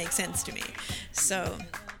it doesn't make sense to me. So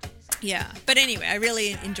but anyway, I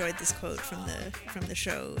really enjoyed this quote from the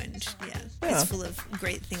show, and it's full of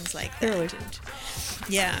great things like that. Really?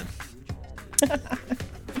 And,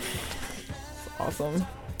 Awesome.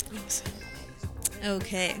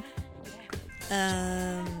 Okay.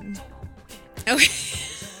 Okay.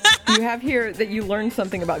 You have here that you learned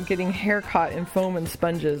something about getting hair caught in foam and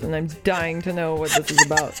sponges, and I'm dying to know what this is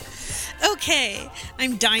about. Okay,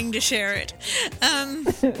 I'm dying to share it.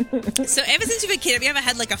 So ever since you were a kid, have you ever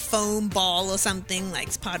had like a foam ball or something,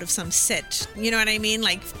 like part of some set? You know what I mean?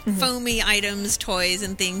 Like foamy items, toys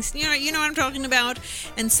and things. You know what I'm talking about?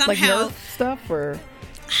 And somehow... Like Nerf stuff, or...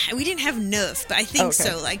 We didn't have Nerf, but I think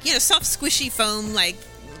so. Like, soft squishy foam, like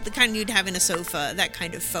the kind you'd have in a sofa, that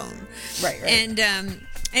kind of foam. Right. And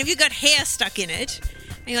if you got hair stuck in it,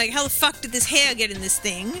 and you're like, how the fuck did this hair get in this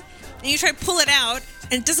thing? And you try to pull it out,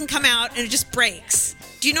 and it doesn't come out, and it just breaks.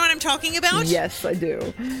 Do you know what I'm talking about? Yes, I do.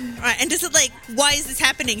 Right, and does it like, why is this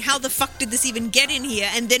happening? How the fuck did this even get in here?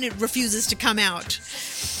 And then it refuses to come out.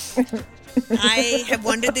 I have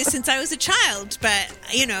wondered this since I was a child, but,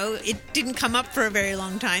 it didn't come up for a very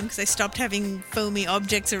long time because I stopped having foamy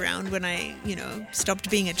objects around when I, stopped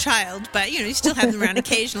being a child. But, you still have them around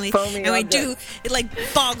occasionally. Foamy objects. It like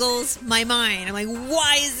boggles my mind. I'm like,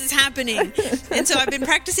 why is this happening? And so I've been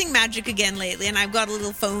practicing magic again lately, and I've got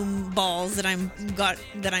little foam balls that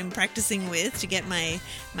I'm practicing with to get my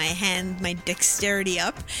dexterity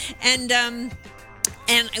up.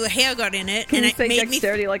 And hair got in it. Can and you say made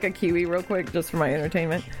dexterity like a Kiwi real quick, just for my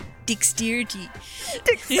entertainment? Dexterity.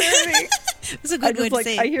 Dexterity. It's a good word to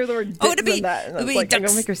say. I hear the word dix in that, and it's like, I'm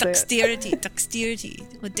gonna make her say it. Dexterity.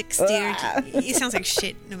 Or dexterity. It sounds like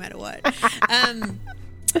shit, no matter what.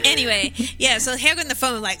 Anyway, so hair got in the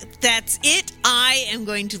phone. I'm like, that's it. I am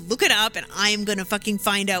going to look it up, and I am going to fucking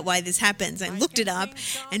find out why this happens. I looked it up,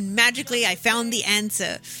 and magically I found the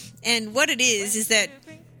answer. And what it is that,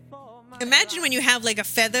 imagine when you have like a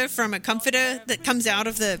feather from a comforter that pokes out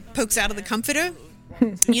of the comforter.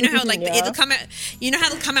 You know how like it'll come out. You know how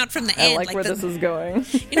it'll come out from the end. I like where this is going.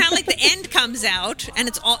 You know how like the end comes out and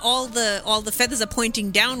it's all the feathers are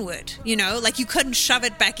pointing downward. Like you couldn't shove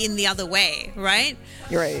it back in the other way, right?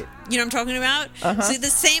 You're right. You know what I'm talking about? Uh-huh. So the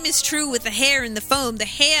same is true with the hair and the foam. The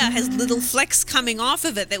hair has little flecks coming off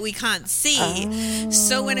of it that we can't see.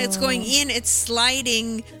 So when it's going in, it's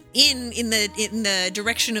sliding in the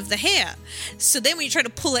direction of the hair. So then when you try to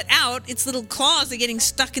pull it out, its little claws are getting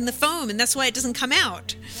stuck in the foam, and that's why it doesn't come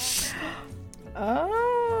out.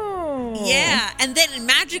 Oh. Yeah, and then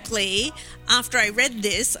magically, after I read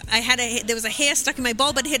this, there was a hair stuck in my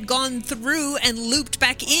ball, but it had gone through and looped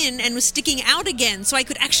back in and was sticking out again, so I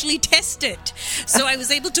could actually test it. So I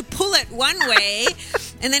was able to pull it one way,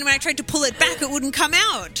 and then when I tried to pull it back, it wouldn't come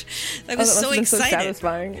out. I was so excited. So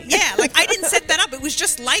satisfying. Yeah, like I didn't set that up. It was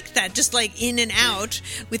just like that, just like in and out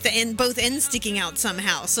with both ends sticking out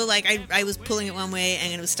somehow. So like I was pulling it one way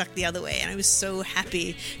and it was stuck the other way, and I was so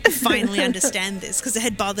happy to finally understand this because it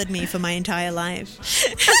had bothered me for my entire life.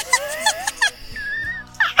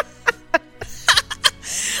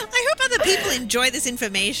 I hope other people enjoy this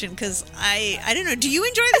information because I don't know. Do you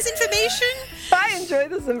enjoy this information? I enjoy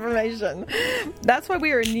this information. That's why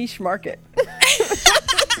we are a niche market.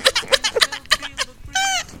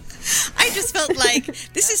 I just felt like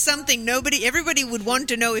this is something everybody would want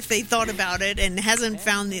to know if they thought about it and hasn't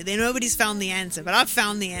found nobody's found the answer, but I've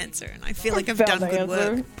found the answer and I feel like I've done good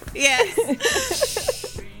work. Yes.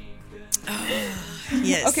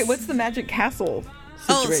 Yes. Okay, what's the Magic Castle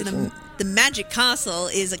situation? So the Magic Castle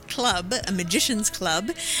is a club, a magician's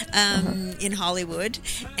club in Hollywood,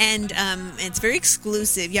 and it's very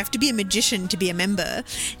exclusive. You have to be a magician to be a member,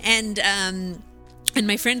 and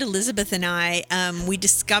my friend Elizabeth and I, we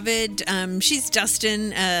discovered, she's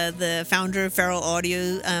Dustin, the founder of Feral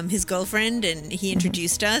Audio, his girlfriend, and he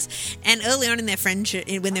introduced us. And early on in their friendship,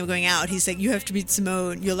 when they were going out, he's like, you have to meet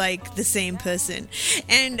Simone. You're like the same person.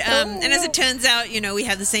 And as it turns out, we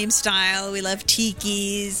have the same style. We love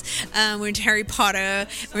tikis. We're into Harry Potter.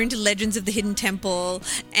 We're into Legends of the Hidden Temple.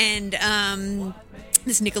 And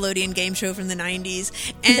this Nickelodeon game show from the 90s.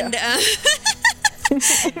 And... Yeah.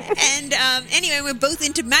 And anyway, we're both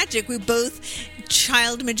into magic. We're both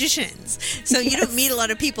child magicians. So you don't meet a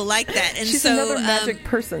lot of people like that. And she's so another magic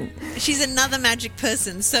person. She's another magic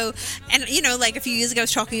person. So, and like a few years ago, I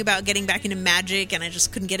was talking about getting back into magic and I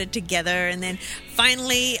just couldn't get it together. And then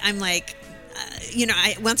finally, I'm like,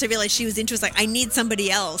 once I realized she was interested, like, I need somebody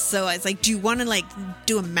else. So I was like, do you want to like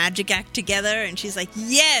do a magic act together? And she's like,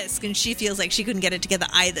 yes. And she feels like she couldn't get it together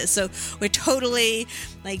either. So we're totally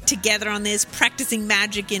like together on this, practicing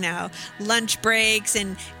magic in our lunch breaks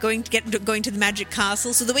and going to the Magic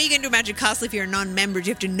Castle. So the way you get into a Magic Castle, if you're a non-member, you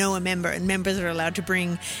have to know a member, and members are allowed to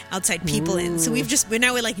bring outside people in. So we're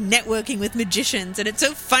like networking with magicians, and it's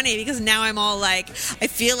so funny because now I'm all like, I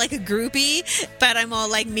feel like a groupie, but I'm all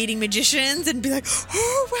like meeting magicians and be like,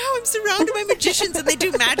 oh wow, I'm surrounded by magicians, and they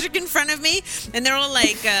do magic in front of me, and they're all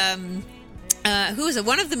like, who was it?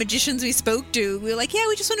 One of the magicians we spoke to, we were like, yeah,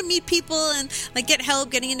 we just want to meet people and like get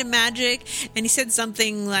help getting into magic. And he said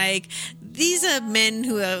something like, these are men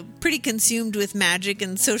who are pretty consumed with magic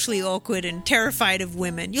and socially awkward and terrified of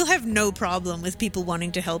women. You'll have no problem with people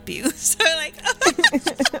wanting to help you. So like,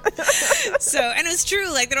 and it was true.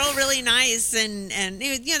 Like they're all really nice and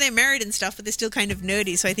they're married and stuff, but they're still kind of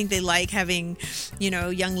nerdy. So I think they like having,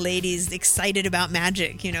 young ladies excited about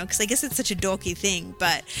magic, because I guess it's such a dorky thing.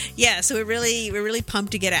 But yeah, so we're really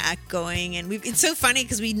pumped to get our act going. And it's so funny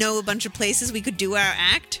because we know a bunch of places we could do our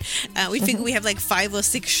act. We figure we have like 5 or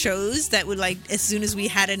 6 shows that would like, as soon as we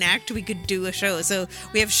had an act, we could do a show. So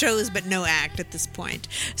we have shows but no act at this point.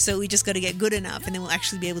 So we just got to get good enough and then we'll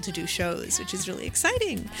actually be able to do shows, which is really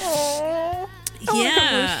exciting. Aww. I want to come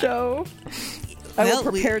to a show. I will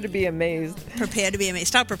prepare to be amazed. Prepare to be amazed.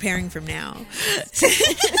 Stop preparing from now.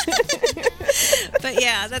 But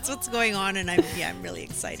yeah, that's what's going on, and I'm really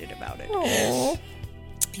excited about it. Aww.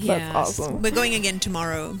 Yeah, that's awesome. We're going again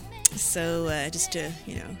tomorrow, so just to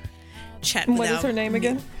chat. What is her name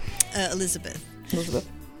again? Elizabeth. Elizabeth.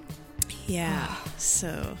 Yeah.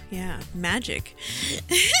 So yeah, magic.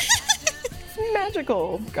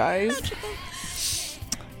 Magical, guys. Magical.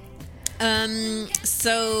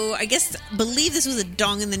 So I believe this was a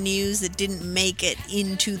dong in the news that didn't make it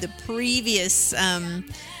into the previous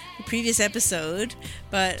episode,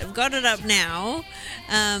 but I've got it up now.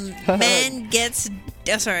 Man gets...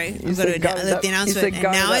 Oh, sorry. I've got it the announcement. And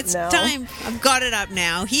now it's time. I've got it up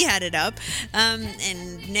now. He had it up.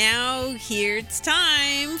 And now here it's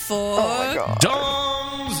time for...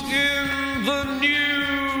 Dongs in the News!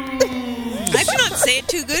 I cannot say it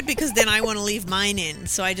too good because then I want to leave mine in.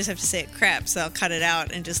 So I just have to say it crap. So I'll cut it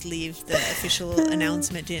out and just leave the official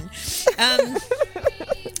announcement in.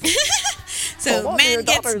 So man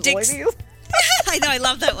gets dick... I know, I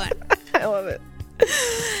love that one. I love it.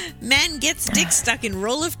 Man gets dick stuck in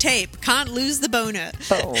roll of tape. Can't lose the boner.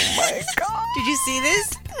 Oh my god. Did you see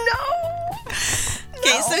this? No.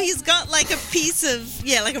 Okay, so he's got like a piece of,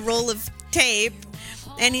 like a roll of tape,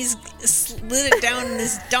 and he's slid it down in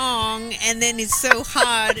his dong, and then it's so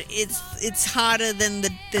hard, it's harder than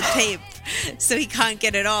the tape. so he can't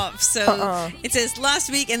get it off. So it says last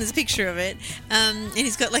week, and there's a picture of it, and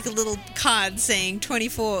he's got like a little card saying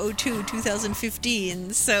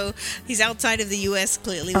 24/02/2015. So he's outside of the US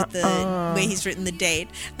clearly with the way he's written the date.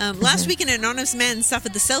 Last week, an anonymous man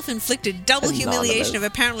suffered the self-inflicted double humiliation of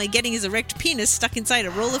apparently getting his erect penis stuck inside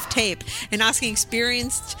a roll of tape and asking the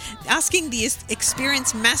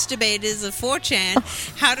experienced masturbators of 4chan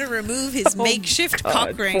how to remove his makeshift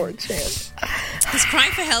cock ring. 4chan. His cry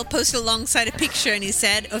for help posted alongside a picture, and he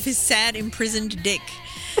said, of his sad imprisoned dick.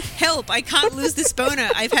 Help, I can't lose this boner.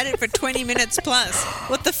 I've had it for 20 minutes plus.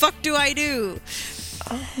 What the fuck do I do?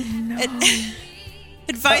 Oh, no.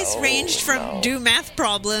 Advice ranged from do math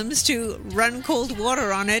problems to run cold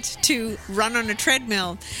water on it to run on a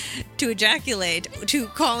treadmill to ejaculate to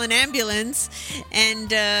call an ambulance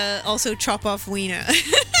and also chop off wiener.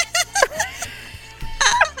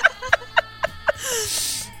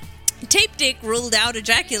 Tape Dick ruled out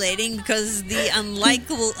ejaculating because the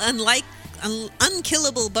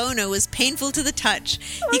unkillable boner was painful to the touch.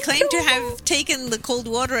 He claimed to have taken the cold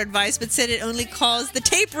water advice, but said it only caused the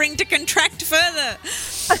tape ring to contract further.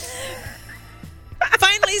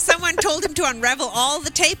 Finally, someone told him to unravel all the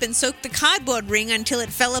tape and soak the cardboard ring until it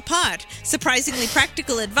fell apart. Surprisingly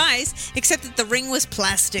practical advice, except that the ring was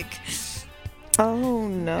plastic. Oh,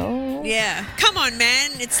 no. Yeah. Come on,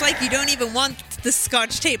 man. It's like you don't even want the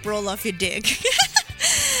Scotch tape roll off your dick.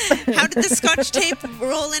 How did the Scotch tape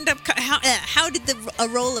roll end up? How did a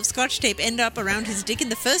roll of Scotch tape end up around his dick in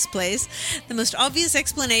the first place? The most obvious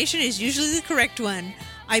explanation is usually the correct one.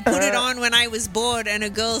 I put it on when I was bored, and a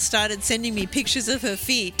girl started sending me pictures of her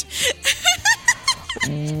feet.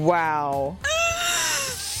 Wow.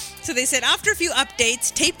 So they said after a few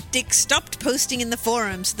updates, Tape Dick stopped posting in the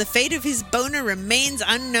forums. The fate of his boner remains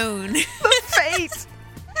unknown. The fate.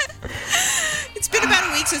 It's been about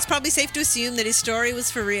a week, so it's probably safe to assume that his story was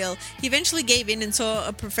for real. He eventually gave in and saw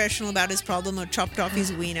a professional about his problem or chopped off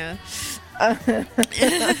his wiener.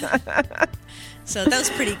 So that was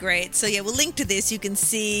pretty great. So yeah, we'll link to this. You can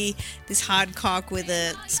see this hard cock with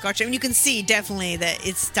a Scotch. I mean, you can see definitely that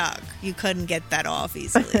it's stuck. You couldn't get that off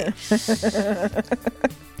easily.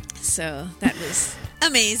 So that was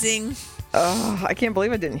amazing. Oh, I can't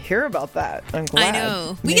believe I didn't hear about that. I'm glad. I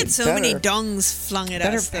know. We get so many dongs flung at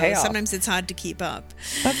us, though. Payoff. Sometimes it's hard to keep up.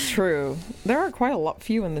 That's true. There are quite a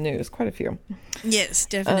few in the news. Quite a few. Yes,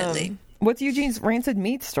 definitely. What's Eugene's rancid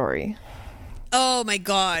meat story? Oh my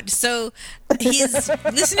God! So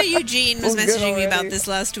listener Eugene was messaging me about this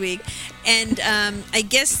last week, and I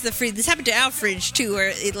guess this happened to our fridge too,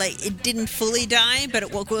 where it didn't fully die, but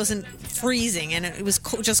it wasn't freezing, and it was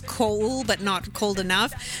just cold, but not cold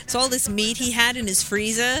enough. So all this meat he had in his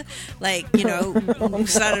freezer,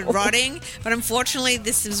 started rotting. But unfortunately,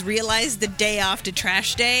 this was realized the day after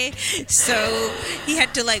trash day, so he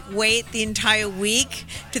had to wait the entire week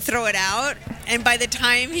to throw it out. And by the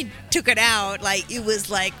time he took it out, it was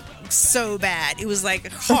so bad. It was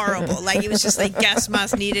horrible. It was just gas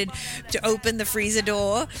mask needed to open the freezer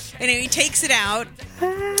door. And he takes it out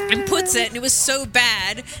and puts it, and it was so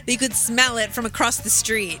bad that you could smell it from across the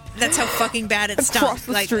street. That's how fucking bad it stunk. Across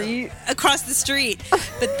the street? Across the street.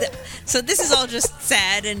 But so this is all just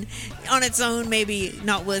sad and on its own maybe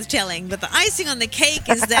not worth telling. But the icing on the cake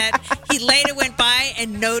is that he later went by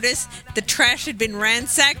and noticed the trash had been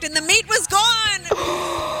ransacked and the meat was gone.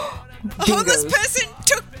 A homeless person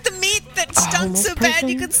took the meat that stunk so bad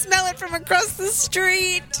you could smell it from across the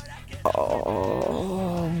street.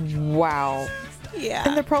 Oh, wow. Yeah.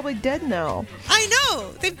 And they're probably dead now. I know.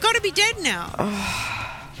 They've got to be dead now.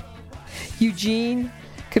 Eugene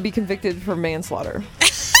could be convicted for manslaughter.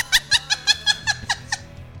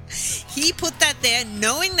 He put that there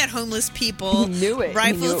knowing that homeless people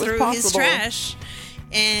rifle through his trash.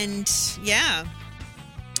 And, yeah.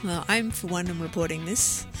 Well, I'm, for one, am reporting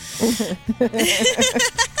this. Then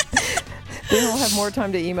he'll have more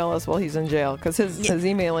time to email us while he's in jail, because his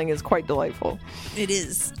emailing is quite delightful. It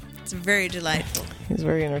is. It's very delightful. He's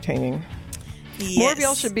very entertaining. Yes. More of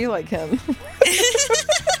y'all should be like him.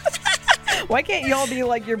 Why can't y'all be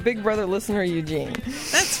like your big brother listener, Eugene?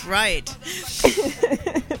 That's right.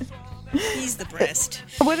 He's the best.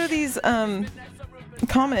 What are these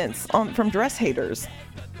comments from dress haters?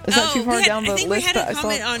 Is that too far down the list? I think we had a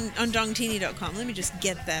comment on dongtini.com. Let me just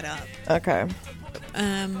get that up. Okay.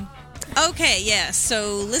 Okay, yeah.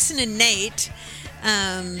 So listener Nate.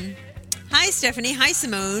 Hi, Stephanie. Hi,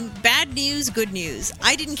 Simone. Bad news, good news.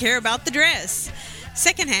 I didn't care about the dress.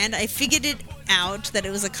 Secondhand, I figured it out that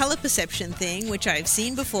it was a color perception thing, which I've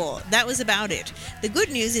seen before. That was about it. The good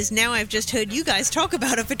news is now I've just heard you guys talk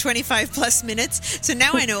about it for 25 plus minutes, so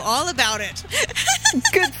now I know all about it.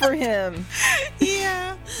 Good for him.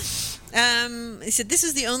 Yeah. He said, "This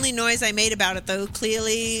is the only noise I made about it, though.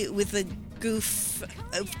 Clearly a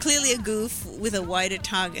goof with a wider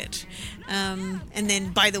target." And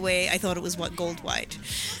then, by the way, I thought it was gold white.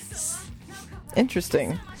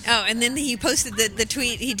 Interesting. Oh, and then he posted the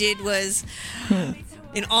tweet he did was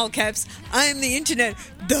in all caps, "I'm the internet.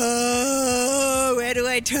 Duh! Where do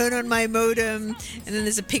I turn on my modem?" And then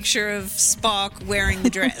there's a picture of Spock wearing the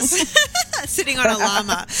dress, sitting on a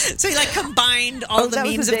llama. So he combined all the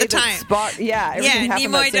memes of the time. Spock, everything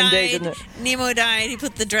happened that same day, didn't it? Nemo died. He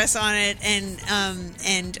put the dress on it, and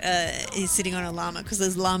he's sitting on a llama because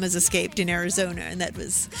those llamas escaped in Arizona, and that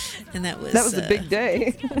was a big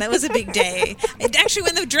day. That was a big day. Actually,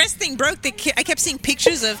 when the dress thing broke, I kept seeing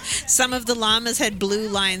pictures of some of the llamas had blue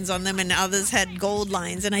lines on them, and others had gold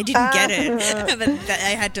lines, and I didn't get it. But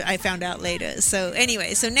I found out later. So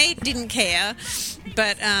anyway, Nate didn't care,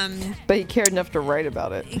 but he cared enough to write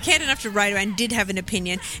about it. He cared enough to write about it and did have an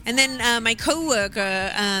opinion. And then my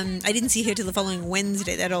coworker, I didn't see her till the following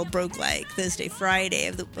Wednesday. That all broke Thursday, Friday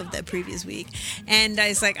of the previous week. And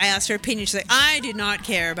I asked her opinion. She's like, "I did not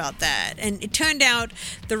care about that." And it turned out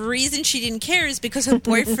the reason she didn't care is because her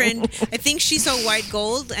boyfriend, I think she saw white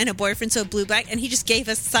gold and her boyfriend saw blue black, and he just gave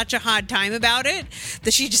us such a hard time about it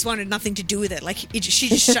that she just wanted nothing to do with it. She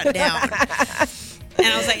just shut down. And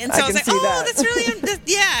I was like, oh, that's really,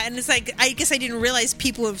 yeah. And it's I guess I didn't realize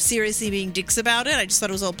people were seriously being dicks about it. I just thought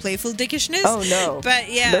it was all playful dickishness. Oh, no. But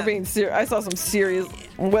yeah. They're being serious. I saw some serious,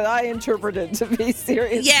 what I interpreted to be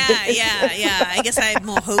serious. Yeah. I guess I have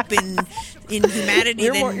more hope in humanity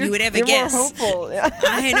than you would ever guess. You're more hopeful. Yeah.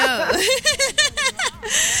 I know.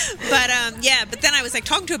 But then I was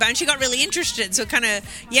talking to her about it, and she got really interested. So kind of,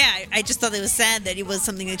 I just thought it was sad that it was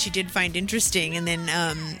something that she did find interesting, and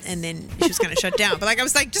then she was kind of shut down. But I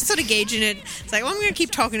was just sort of gauging it. It's I'm going to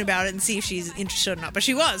keep talking about it and see if she's interested or not. But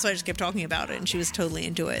she was, so I just kept talking about it, and she was totally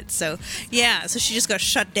into it. So so she just got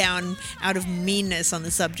shut down out of meanness on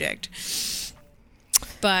the subject.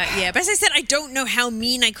 But as I said, I don't know how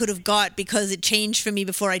mean I could have got because it changed for me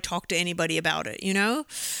before I talked to anybody about it. You know.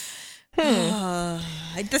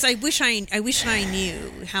 I wish I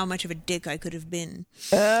knew how much of a dick I could have been.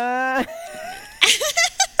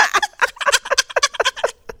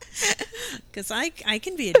 Because I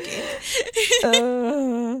can be a dick.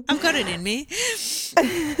 I've got it in me.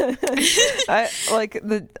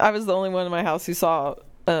 I was the only one in my house who saw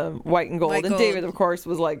white and gold. And David, of course,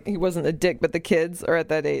 was he wasn't a dick, but the kids are at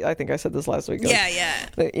that age. I think I said this last week. Yeah.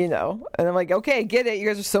 And I'm like, okay, get it. You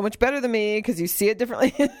guys are so much better than me because you see it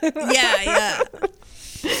differently. Yeah.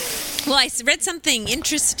 Well, I read something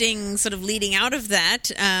interesting sort of leading out of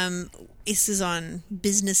that. This is on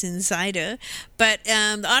Business Insider, but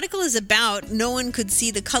the article is about no one could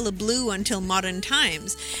see the color blue until modern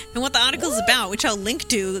times. And what the article is about, which I'll link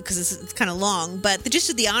to because it's kind of long, but the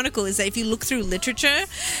gist of the article is that if you look through literature,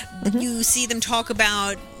 you see them talk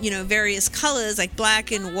about, various colors like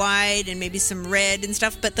black and white and maybe some red and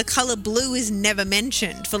stuff, but the color blue is never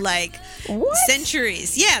mentioned for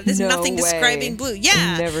centuries. Yeah, there's nothing describing blue.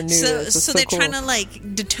 Yeah. I never knew this. So they're cool. Trying to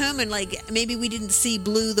determine maybe we didn't see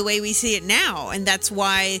blue the way we see it now, and that's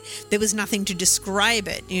why there was nothing to describe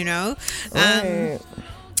it, Right.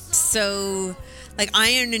 So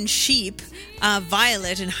iron and sheep are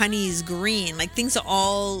violet and honey is green. Things are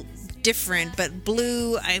all different, but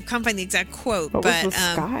blue, I can't find the exact quote. What was the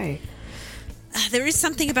sky? There is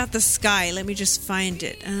something about the sky. Let me just find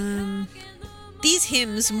it. These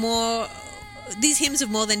hymns of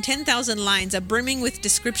more than 10,000 lines are brimming with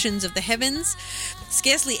descriptions of the heavens.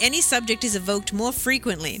 Scarcely any subject is evoked more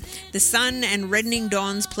frequently. The sun and reddening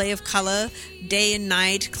dawn's play of color, day and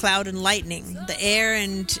night, cloud and lightning, the air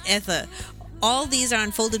and ether. All these are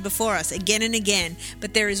unfolded before us again and again,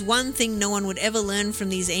 but there is one thing no one would ever learn from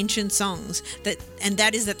these ancient songs, and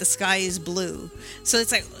that is that the sky is blue. So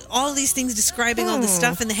it's all these things describing all the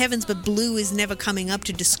stuff in the heavens, but blue is never coming up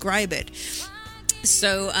to describe it.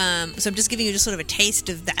 So I'm just giving you just sort of a taste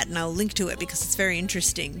of that, and I'll link to it because it's very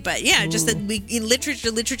interesting. But just that in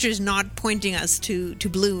literature is not pointing us to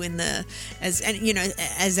blue as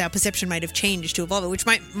our perception might have changed to evolve, which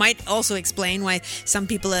might also explain why some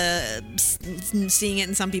people are seeing it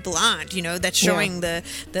and some people aren't. That's showing the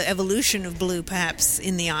evolution of blue perhaps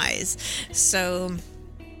in the eyes. So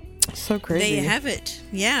crazy. There you have it.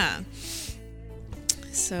 Yeah.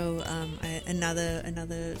 So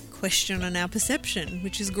another question on our perception,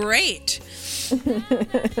 which is great. So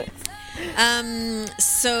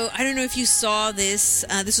I don't know if you saw this.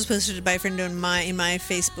 This was posted by a friend in my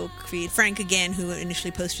Facebook feed, Frank again, who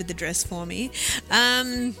initially posted the dress for me.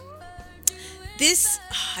 This,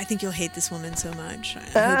 I think you'll hate this woman so much.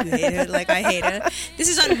 I hope you hate her like I hate her. This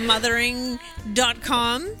is on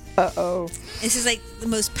mothering.com. Uh-oh. This is like the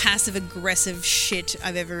most passive-aggressive shit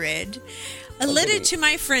I've ever read. A letter to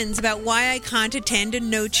my friends about why I can't attend a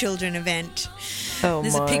no children event. Oh,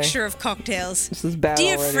 There's my. a picture of cocktails. This is bad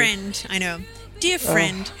Dear already. friend, I know. Dear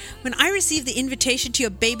friend, when I received the invitation to your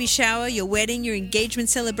baby shower, your wedding, your engagement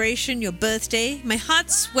celebration, your birthday, my heart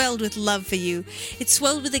swelled with love for you. It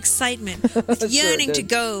swelled with excitement, with Sure it yearning to did.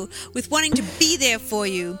 go, with wanting to be there for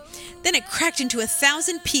you. Then it cracked into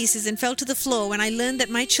 1,000 pieces and fell to the floor when I learned that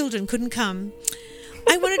my children couldn't come.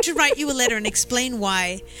 I wanted to write you a letter and explain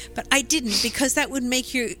why, but I didn't because that would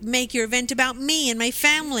make your event about me and my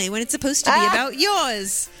family when it's supposed to be about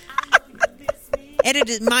yours.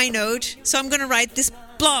 Edited my note, so I'm going to write this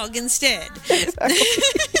blog instead.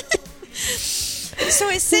 So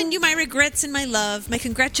I send you my regrets and my love, my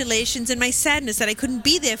congratulations and my sadness that I couldn't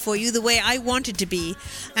be there for you the way I wanted to be.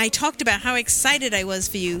 And I talked about how excited I was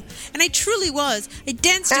for you, and I truly was. I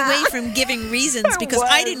danced away from giving reasons because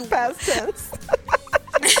I didn't. Past tense.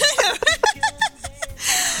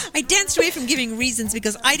 I danced away from giving reasons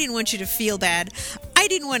because I didn't want you to feel bad. I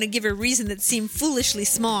didn't want to give a reason that seemed foolishly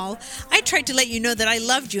small. I tried to let you know that I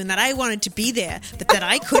loved you and that I wanted to be be but that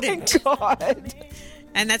I couldn't. God.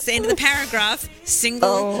 And that's the end of the paragraph.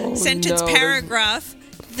 Single sentence no, paragraph.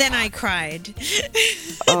 Then I cried.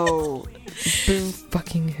 Oh, boo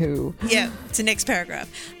fucking who. Yeah, it's the next paragraph.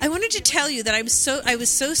 I wanted to tell you that I was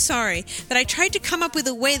so sorry that I tried to come up with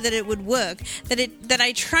a way that it would work, that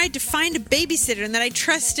I tried to find a babysitter and that I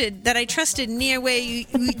trusted near where you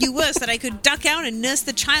were so that I could duck out and nurse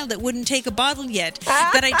the child that wouldn't take a bottle yet.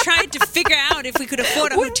 That I tried to figure out if we could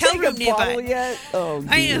afford a Wouldn't hotel take room a nearby. bottle yet? Oh,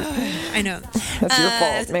 I know. That's your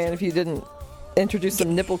fault, man, if you didn't introduce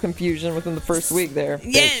some nipple confusion within the first week there.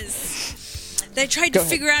 Yes. They tried to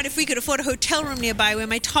figure out if we could afford a hotel room nearby where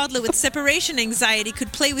my toddler with separation anxiety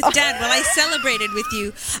could play with Dad while I celebrated with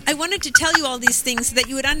you. I wanted to tell you all these things so that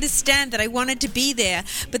you would understand that I wanted to be there,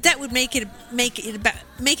 but that would make it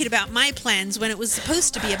about my plans when it was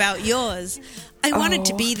supposed to be about yours. I wanted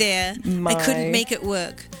to be there. I couldn't make it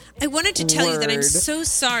work. I wanted to tell you that I'm Word. so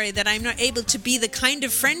sorry that I'm not able to be the kind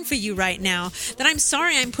of friend for you right now, that I'm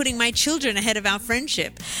sorry I'm putting my children ahead of our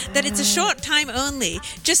friendship, that it's a short time only,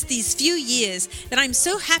 just these few years, that I'm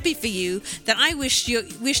so happy for you that I wish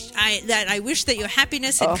that your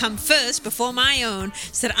happiness had come first before my own,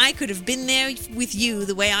 so that I could have been there with you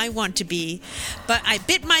the way I want to be. But I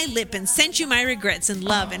bit my lip and sent you my regrets and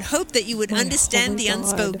love and hoped that you would understand the holy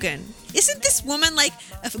God. unspoken. Isn't this woman like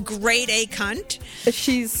a grade A cunt?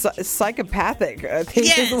 She's psychopathic, I think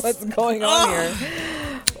Yes. is what's going on here.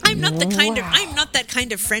 I'm not that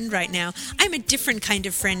kind of friend right now. I'm a different kind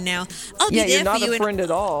of friend now. I'll be Yeah, there you're not for you a friend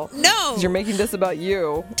at all. No. 'Cause you're making this about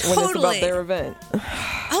you when it's Totally. about their event.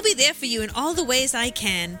 I'll be there for you in all the ways I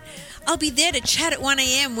can. I'll be there to chat at 1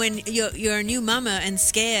 a.m. when you're a new mama and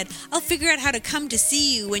scared. I'll figure out how to come to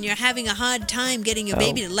see you when you're having a hard time getting your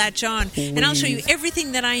baby to latch on. And I'll show you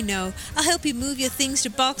everything that I know. I'll help you move your things to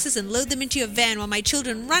boxes and load them into your van while my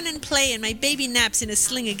children run and play and my baby naps in a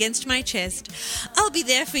sling against my chest. I'll be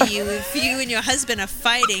there for you if you and your husband are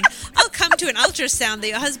fighting. I'll come to an ultrasound that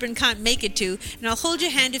your husband can't make it to, and I'll hold your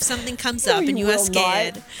hand if something comes up No, and you you are will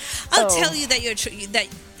scared. not. I'll Oh. tell you that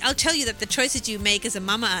I'll tell you that the choices you make as a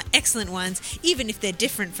mama are excellent ones, even if they're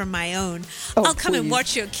different from my own. Oh, I'll come and please.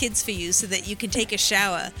 watch your kids for you so that you can take a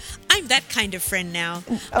shower. I'm that kind of friend now.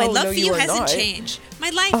 My Oh, love no, for you you are hasn't not. changed. My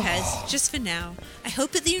life has, just for now. I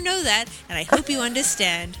hope that you know that, and I hope you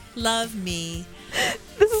understand. Love me.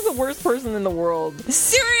 This is the worst person in the world.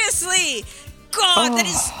 Seriously! God, that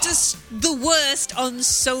is just the worst on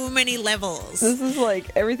so many levels. This is like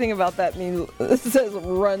everything about that means this says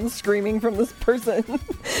run screaming from this person.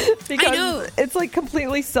 Because I know. it's like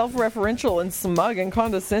completely self-referential and smug and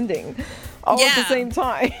condescending all at the Yeah. same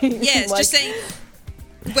time. Yes, Like, just saying,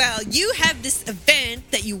 well, you have this event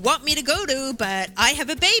that you want me to go to, but I have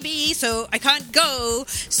a baby, so I can't go.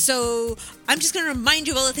 So I'm just going to remind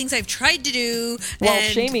you of all the things I've tried to do. while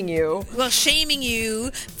and- shaming you. Well, shaming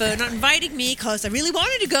you for not inviting me because I really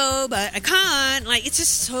wanted to go, but I can't. Like, it's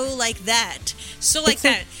just so like that. So like It's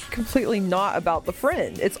that. completely not about the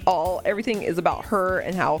friend. Everything is about her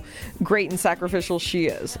and how great and sacrificial she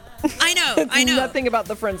is. I know, It's I know. nothing about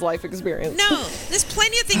the friend's life experience. No, there's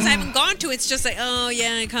plenty of things I haven't gone to. It's just like, oh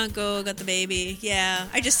yeah, I can't go. Got the baby. Yeah,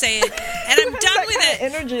 I just say it, and I'm done That with kind it.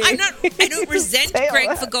 of energy. I don't Just resent say all Greg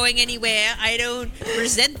that. for going anywhere. I don't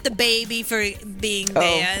resent the baby for being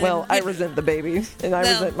there. Oh, well, I resent the baby, and I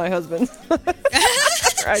Well- resent my husband.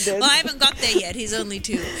 I did. Well, I haven't got there yet. He's only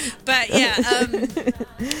 2, but yeah,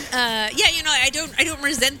 you know, I don't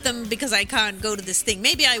resent them because I can't go to this thing.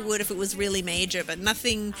 Maybe I would if it was really major, but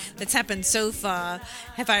nothing that's happened so far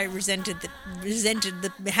have I resented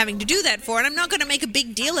the having to do that for. And I'm not going to make a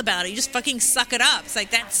big deal about it. You just fucking suck it up. It's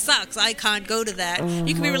like, that sucks. I can't go to that.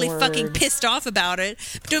 You can be really fucking pissed off about it,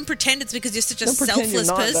 but don't pretend it's because you're such a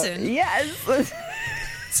selfless person. Yes.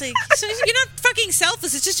 It's like, so you're not fucking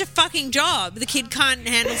selfless. It's just a fucking job. The kid can't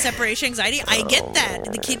handle separation anxiety. I get that.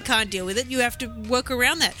 The kid can't deal with it. You have to work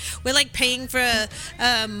around that. We're like paying for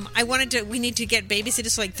we need to get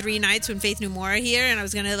babysitters for like 3 nights when Faith No More are here, and I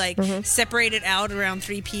was going to like separate it out around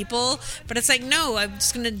 3 people. But it's like, no, I'm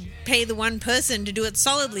just going to pay the one person to do it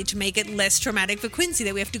solidly to make it less traumatic for Quincy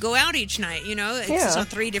that we have to go out each night, you know? It's just not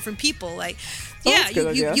 3 different people. Like,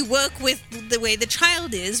 you work with the way the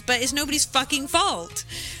child is, but it's nobody's fucking fault.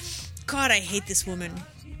 God, I hate this woman.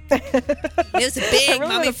 There's a big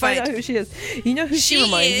mommy fight. Find out who she is. You know who she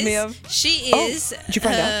reminds me of? She is. Did you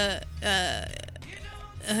find out?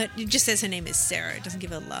 It just says her name is Sarah. It doesn't give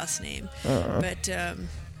her last name. But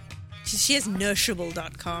she has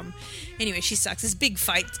nurseable.com. Anyway, she sucks. There's big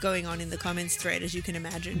fights going on in the comments thread, as you can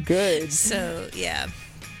imagine. Good. So, yeah.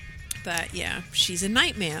 But, yeah, she's a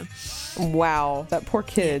nightmare. Wow, that poor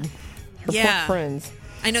kid. Her poor friends.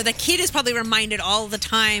 I know that kid is probably reminded all the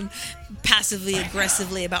time, passively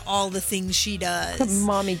aggressively, about all the things she does. But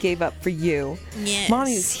Mommy gave up for you. Yes.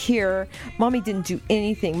 Mommy was here. Mommy didn't do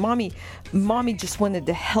anything. Mommy just wanted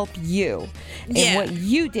to help you. And what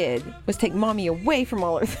you did was take Mommy away from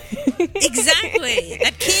all her things. Exactly.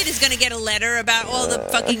 That kid is going to get a letter about all the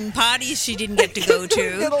fucking parties she didn't get to go to.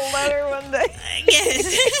 Get a letter one day.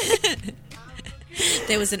 Yes.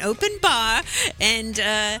 There was an open bar and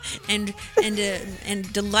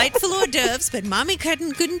delightful hors d'oeuvres, but Mommy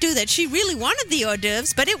couldn't do that. She really wanted the hors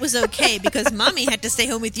d'oeuvres, but it was okay because Mommy had to stay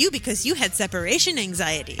home with you because you had separation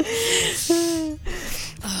anxiety.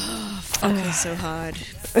 Oh, fuck her so hard.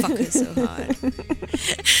 Fuck her so hard.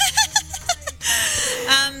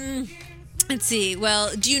 Let's see.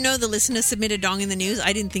 Well, do you know the listener submitted Dong in the News?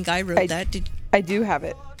 I didn't think I wrote that. I do have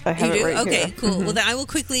it. I have it right here. Okay, cool. Well, then I will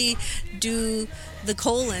quickly do the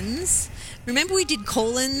colons. Remember we did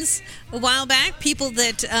colons a while back? People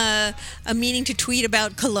that are meaning to tweet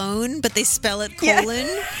about cologne, but they spell it colon.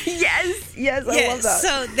 Yes, I love that.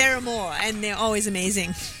 So there are more, and they're always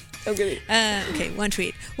amazing. Okay. Okay, one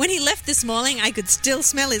tweet. When he left this morning, I could still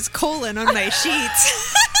smell his colon on my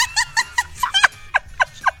sheets.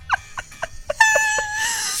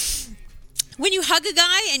 When you hug a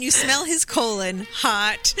guy and you smell his colon,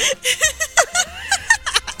 hot.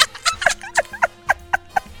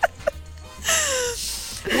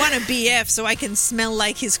 Want a BF so I can smell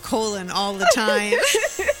like his colon all the time.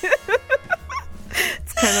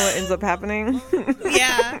 It's kind of what ends up happening.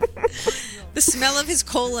 Yeah. The smell of his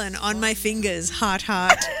colon on my fingers, hot.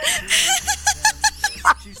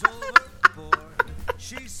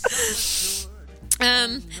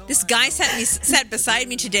 This guy sat beside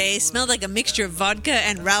me today, smelled like a mixture of vodka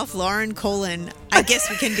and Ralph Lauren colon. I guess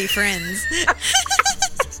we can be friends.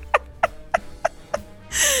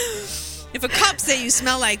 If a cop say you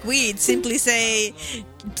smell like weed, simply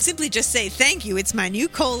just say thank you, it's my new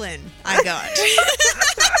colon I got.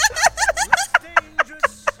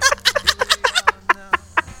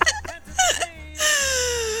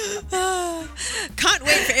 Can't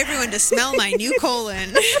wait for everyone to smell my new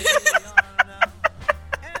colon.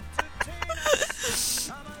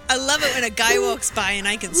 I love it when a guy walks by and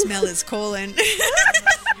I can smell his colon.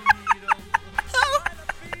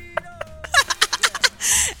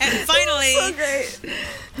 And finally, so great.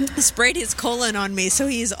 Sprayed his colon on me so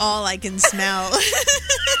he's all I can smell.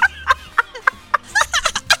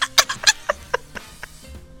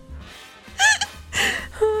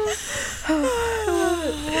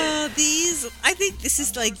 I think this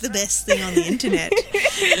is like the best thing on the internet.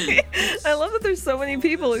 I love that there's so many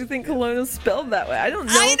people who think cologne is spelled that way. I don't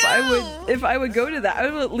know if I would go to that. I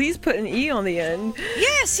would at least put an E on the end.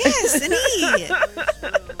 Yes, an E.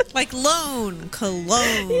 Like loan,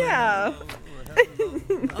 cologne. Yeah.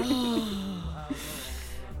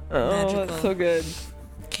 Magical. That's so good.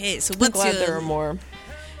 Okay, so I'm glad there are more.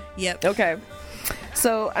 Yep. Okay.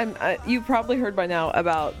 So you probably heard by now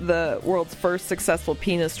about the world's first successful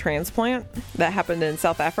penis transplant that happened in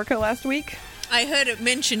South Africa last week. I heard it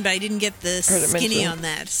mentioned, but I didn't get the skinny on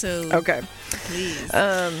that. So okay, please.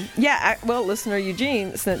 Well, listener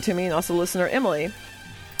Eugene sent it to me, and also listener Emily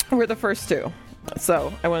were the first two.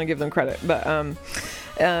 So I want to give them credit. But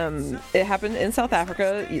It happened in South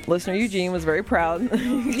Africa. Listener Eugene was very proud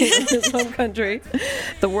in his home country.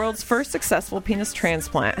 The world's first successful penis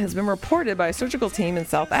transplant has been reported by a surgical team in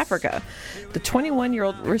South Africa. The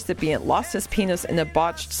 21-year-old recipient lost his penis in a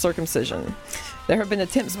botched circumcision. There have been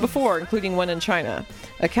attempts before, including one in China.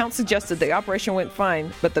 Accounts suggested the operation went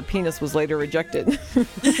fine, but the penis was later rejected.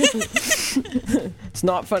 It's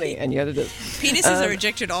not funny, and yet it is. Penises are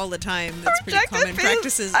rejected all the time. That's pretty common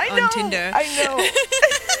practices on Tinder. I know.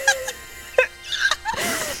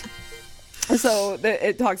 So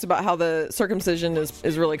it talks about how the circumcision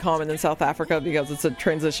is really common in South Africa because it's a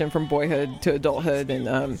transition from boyhood to adulthood.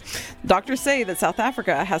 And doctors say that South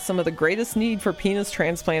Africa has some of the greatest need for penis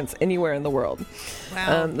transplants anywhere in the world.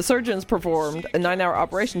 Wow. The surgeons performed a 9-hour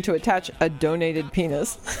operation to attach a donated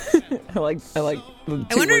penis. I like the two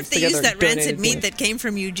I wonder words if they together, used that donated rancid meat penis. that came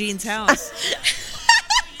from Eugene's house.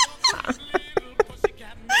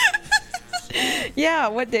 Yeah,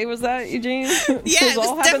 what day was that, Eugene? Yeah, it was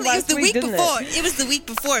happened definitely it was last the week didn't before. It? It was the week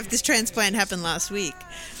before if this transplant happened last week.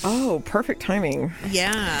 Oh, perfect timing.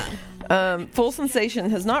 Yeah. Full sensation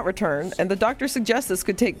has not returned, and the doctor suggests this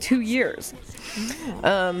could take 2 years.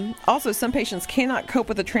 Also, some patients cannot cope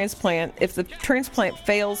with a transplant if the transplant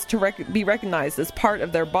fails to be recognized as part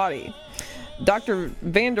of their body. Dr.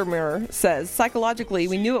 Vandermeer says, psychologically,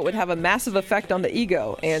 we knew it would have a massive effect on the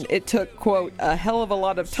ego, and it took, quote, a hell of a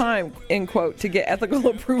lot of time, end quote, to get ethical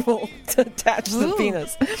approval to attach the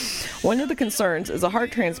penis. One of the concerns is a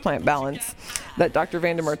heart transplant balance that Dr.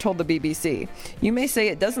 Vandermeer told the BBC. You may say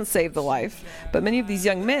it doesn't save the life, but many of these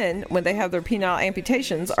young men, when they have their penile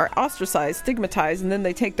amputations, are ostracized, stigmatized, and then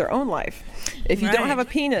they take their own life. If you don't have a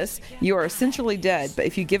penis, you are essentially dead, but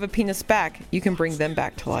if you give a penis back, you can bring them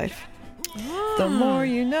back to life. The more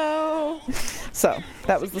you know. So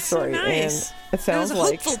that was the story, so nice. And it sounds It was a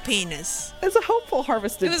like hopeful penis. it's a hopeful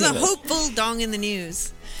harvested. It was penis. a hopeful dong in the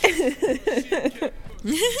news.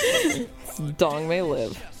 Dong may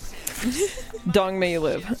live. Dong may you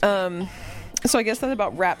live. So I guess that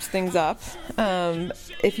about wraps things up.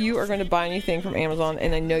 If you are going to buy anything from Amazon,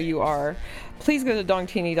 and I know you are, please go to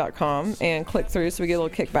dongtini.com and click through so we get a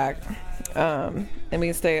little kickback, and we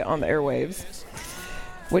can stay on the airwaves.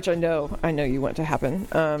 Which I know you want to happen.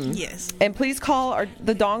 Yes. And please call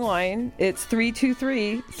the Dong line. It's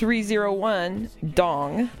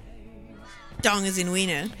 323-301-DONG. Dong is in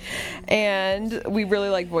wiener. And we really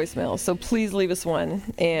like voicemails, so please leave us one,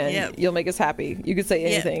 and you'll make us happy. You can say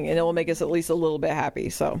anything, and it will make us at least a little bit happy.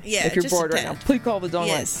 So if you're just bored right now, please call the Dong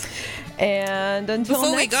line. And until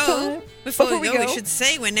Before next we go, time, before we go, we should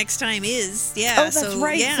say when next time is. Yeah. Oh, that's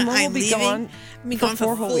right. Yeah, Simone will I'm be leaving. gone. I'll be gone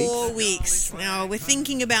for 4 4 weeks. Now, we're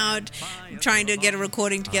thinking about trying to get a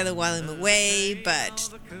recording together while I'm away,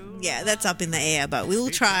 but yeah, that's up in the air. But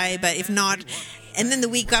we'll try. But if not, and then the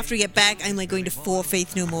week after we get back, I'm like going to 4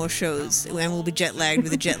 Faith No More shows, and we'll be jet lagged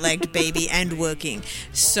with a jet lagged baby and working.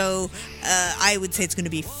 So I would say it's going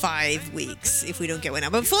to be 5 weeks if we don't get one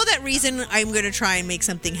out. But for that reason, I'm going to try and make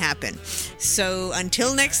something happen. So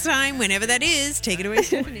until next time, whenever that is, take it away,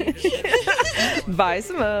 Stephanie. bye,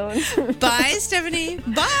 Simone. Bye, Stephanie.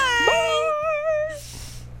 Bye. Bye.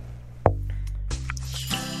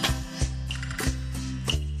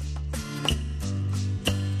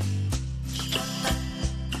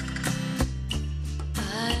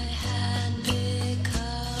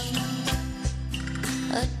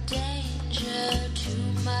 A danger to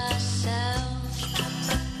myself,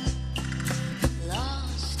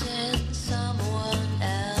 lost in someone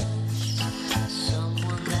else,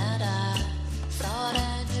 someone that I thought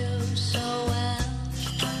I knew so well.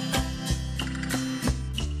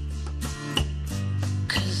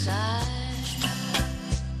 'Cause I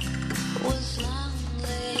was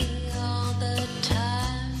lonely all the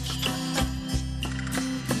time,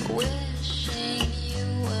 wishing you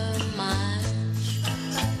were mine.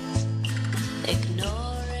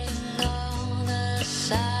 Ignoring all the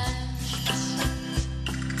signs.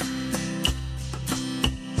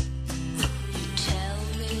 You tell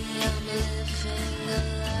me I'm living a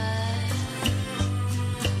lie.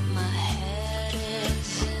 My head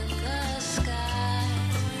is in the sky,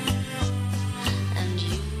 and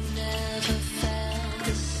you never felt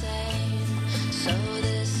the same. So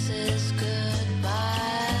this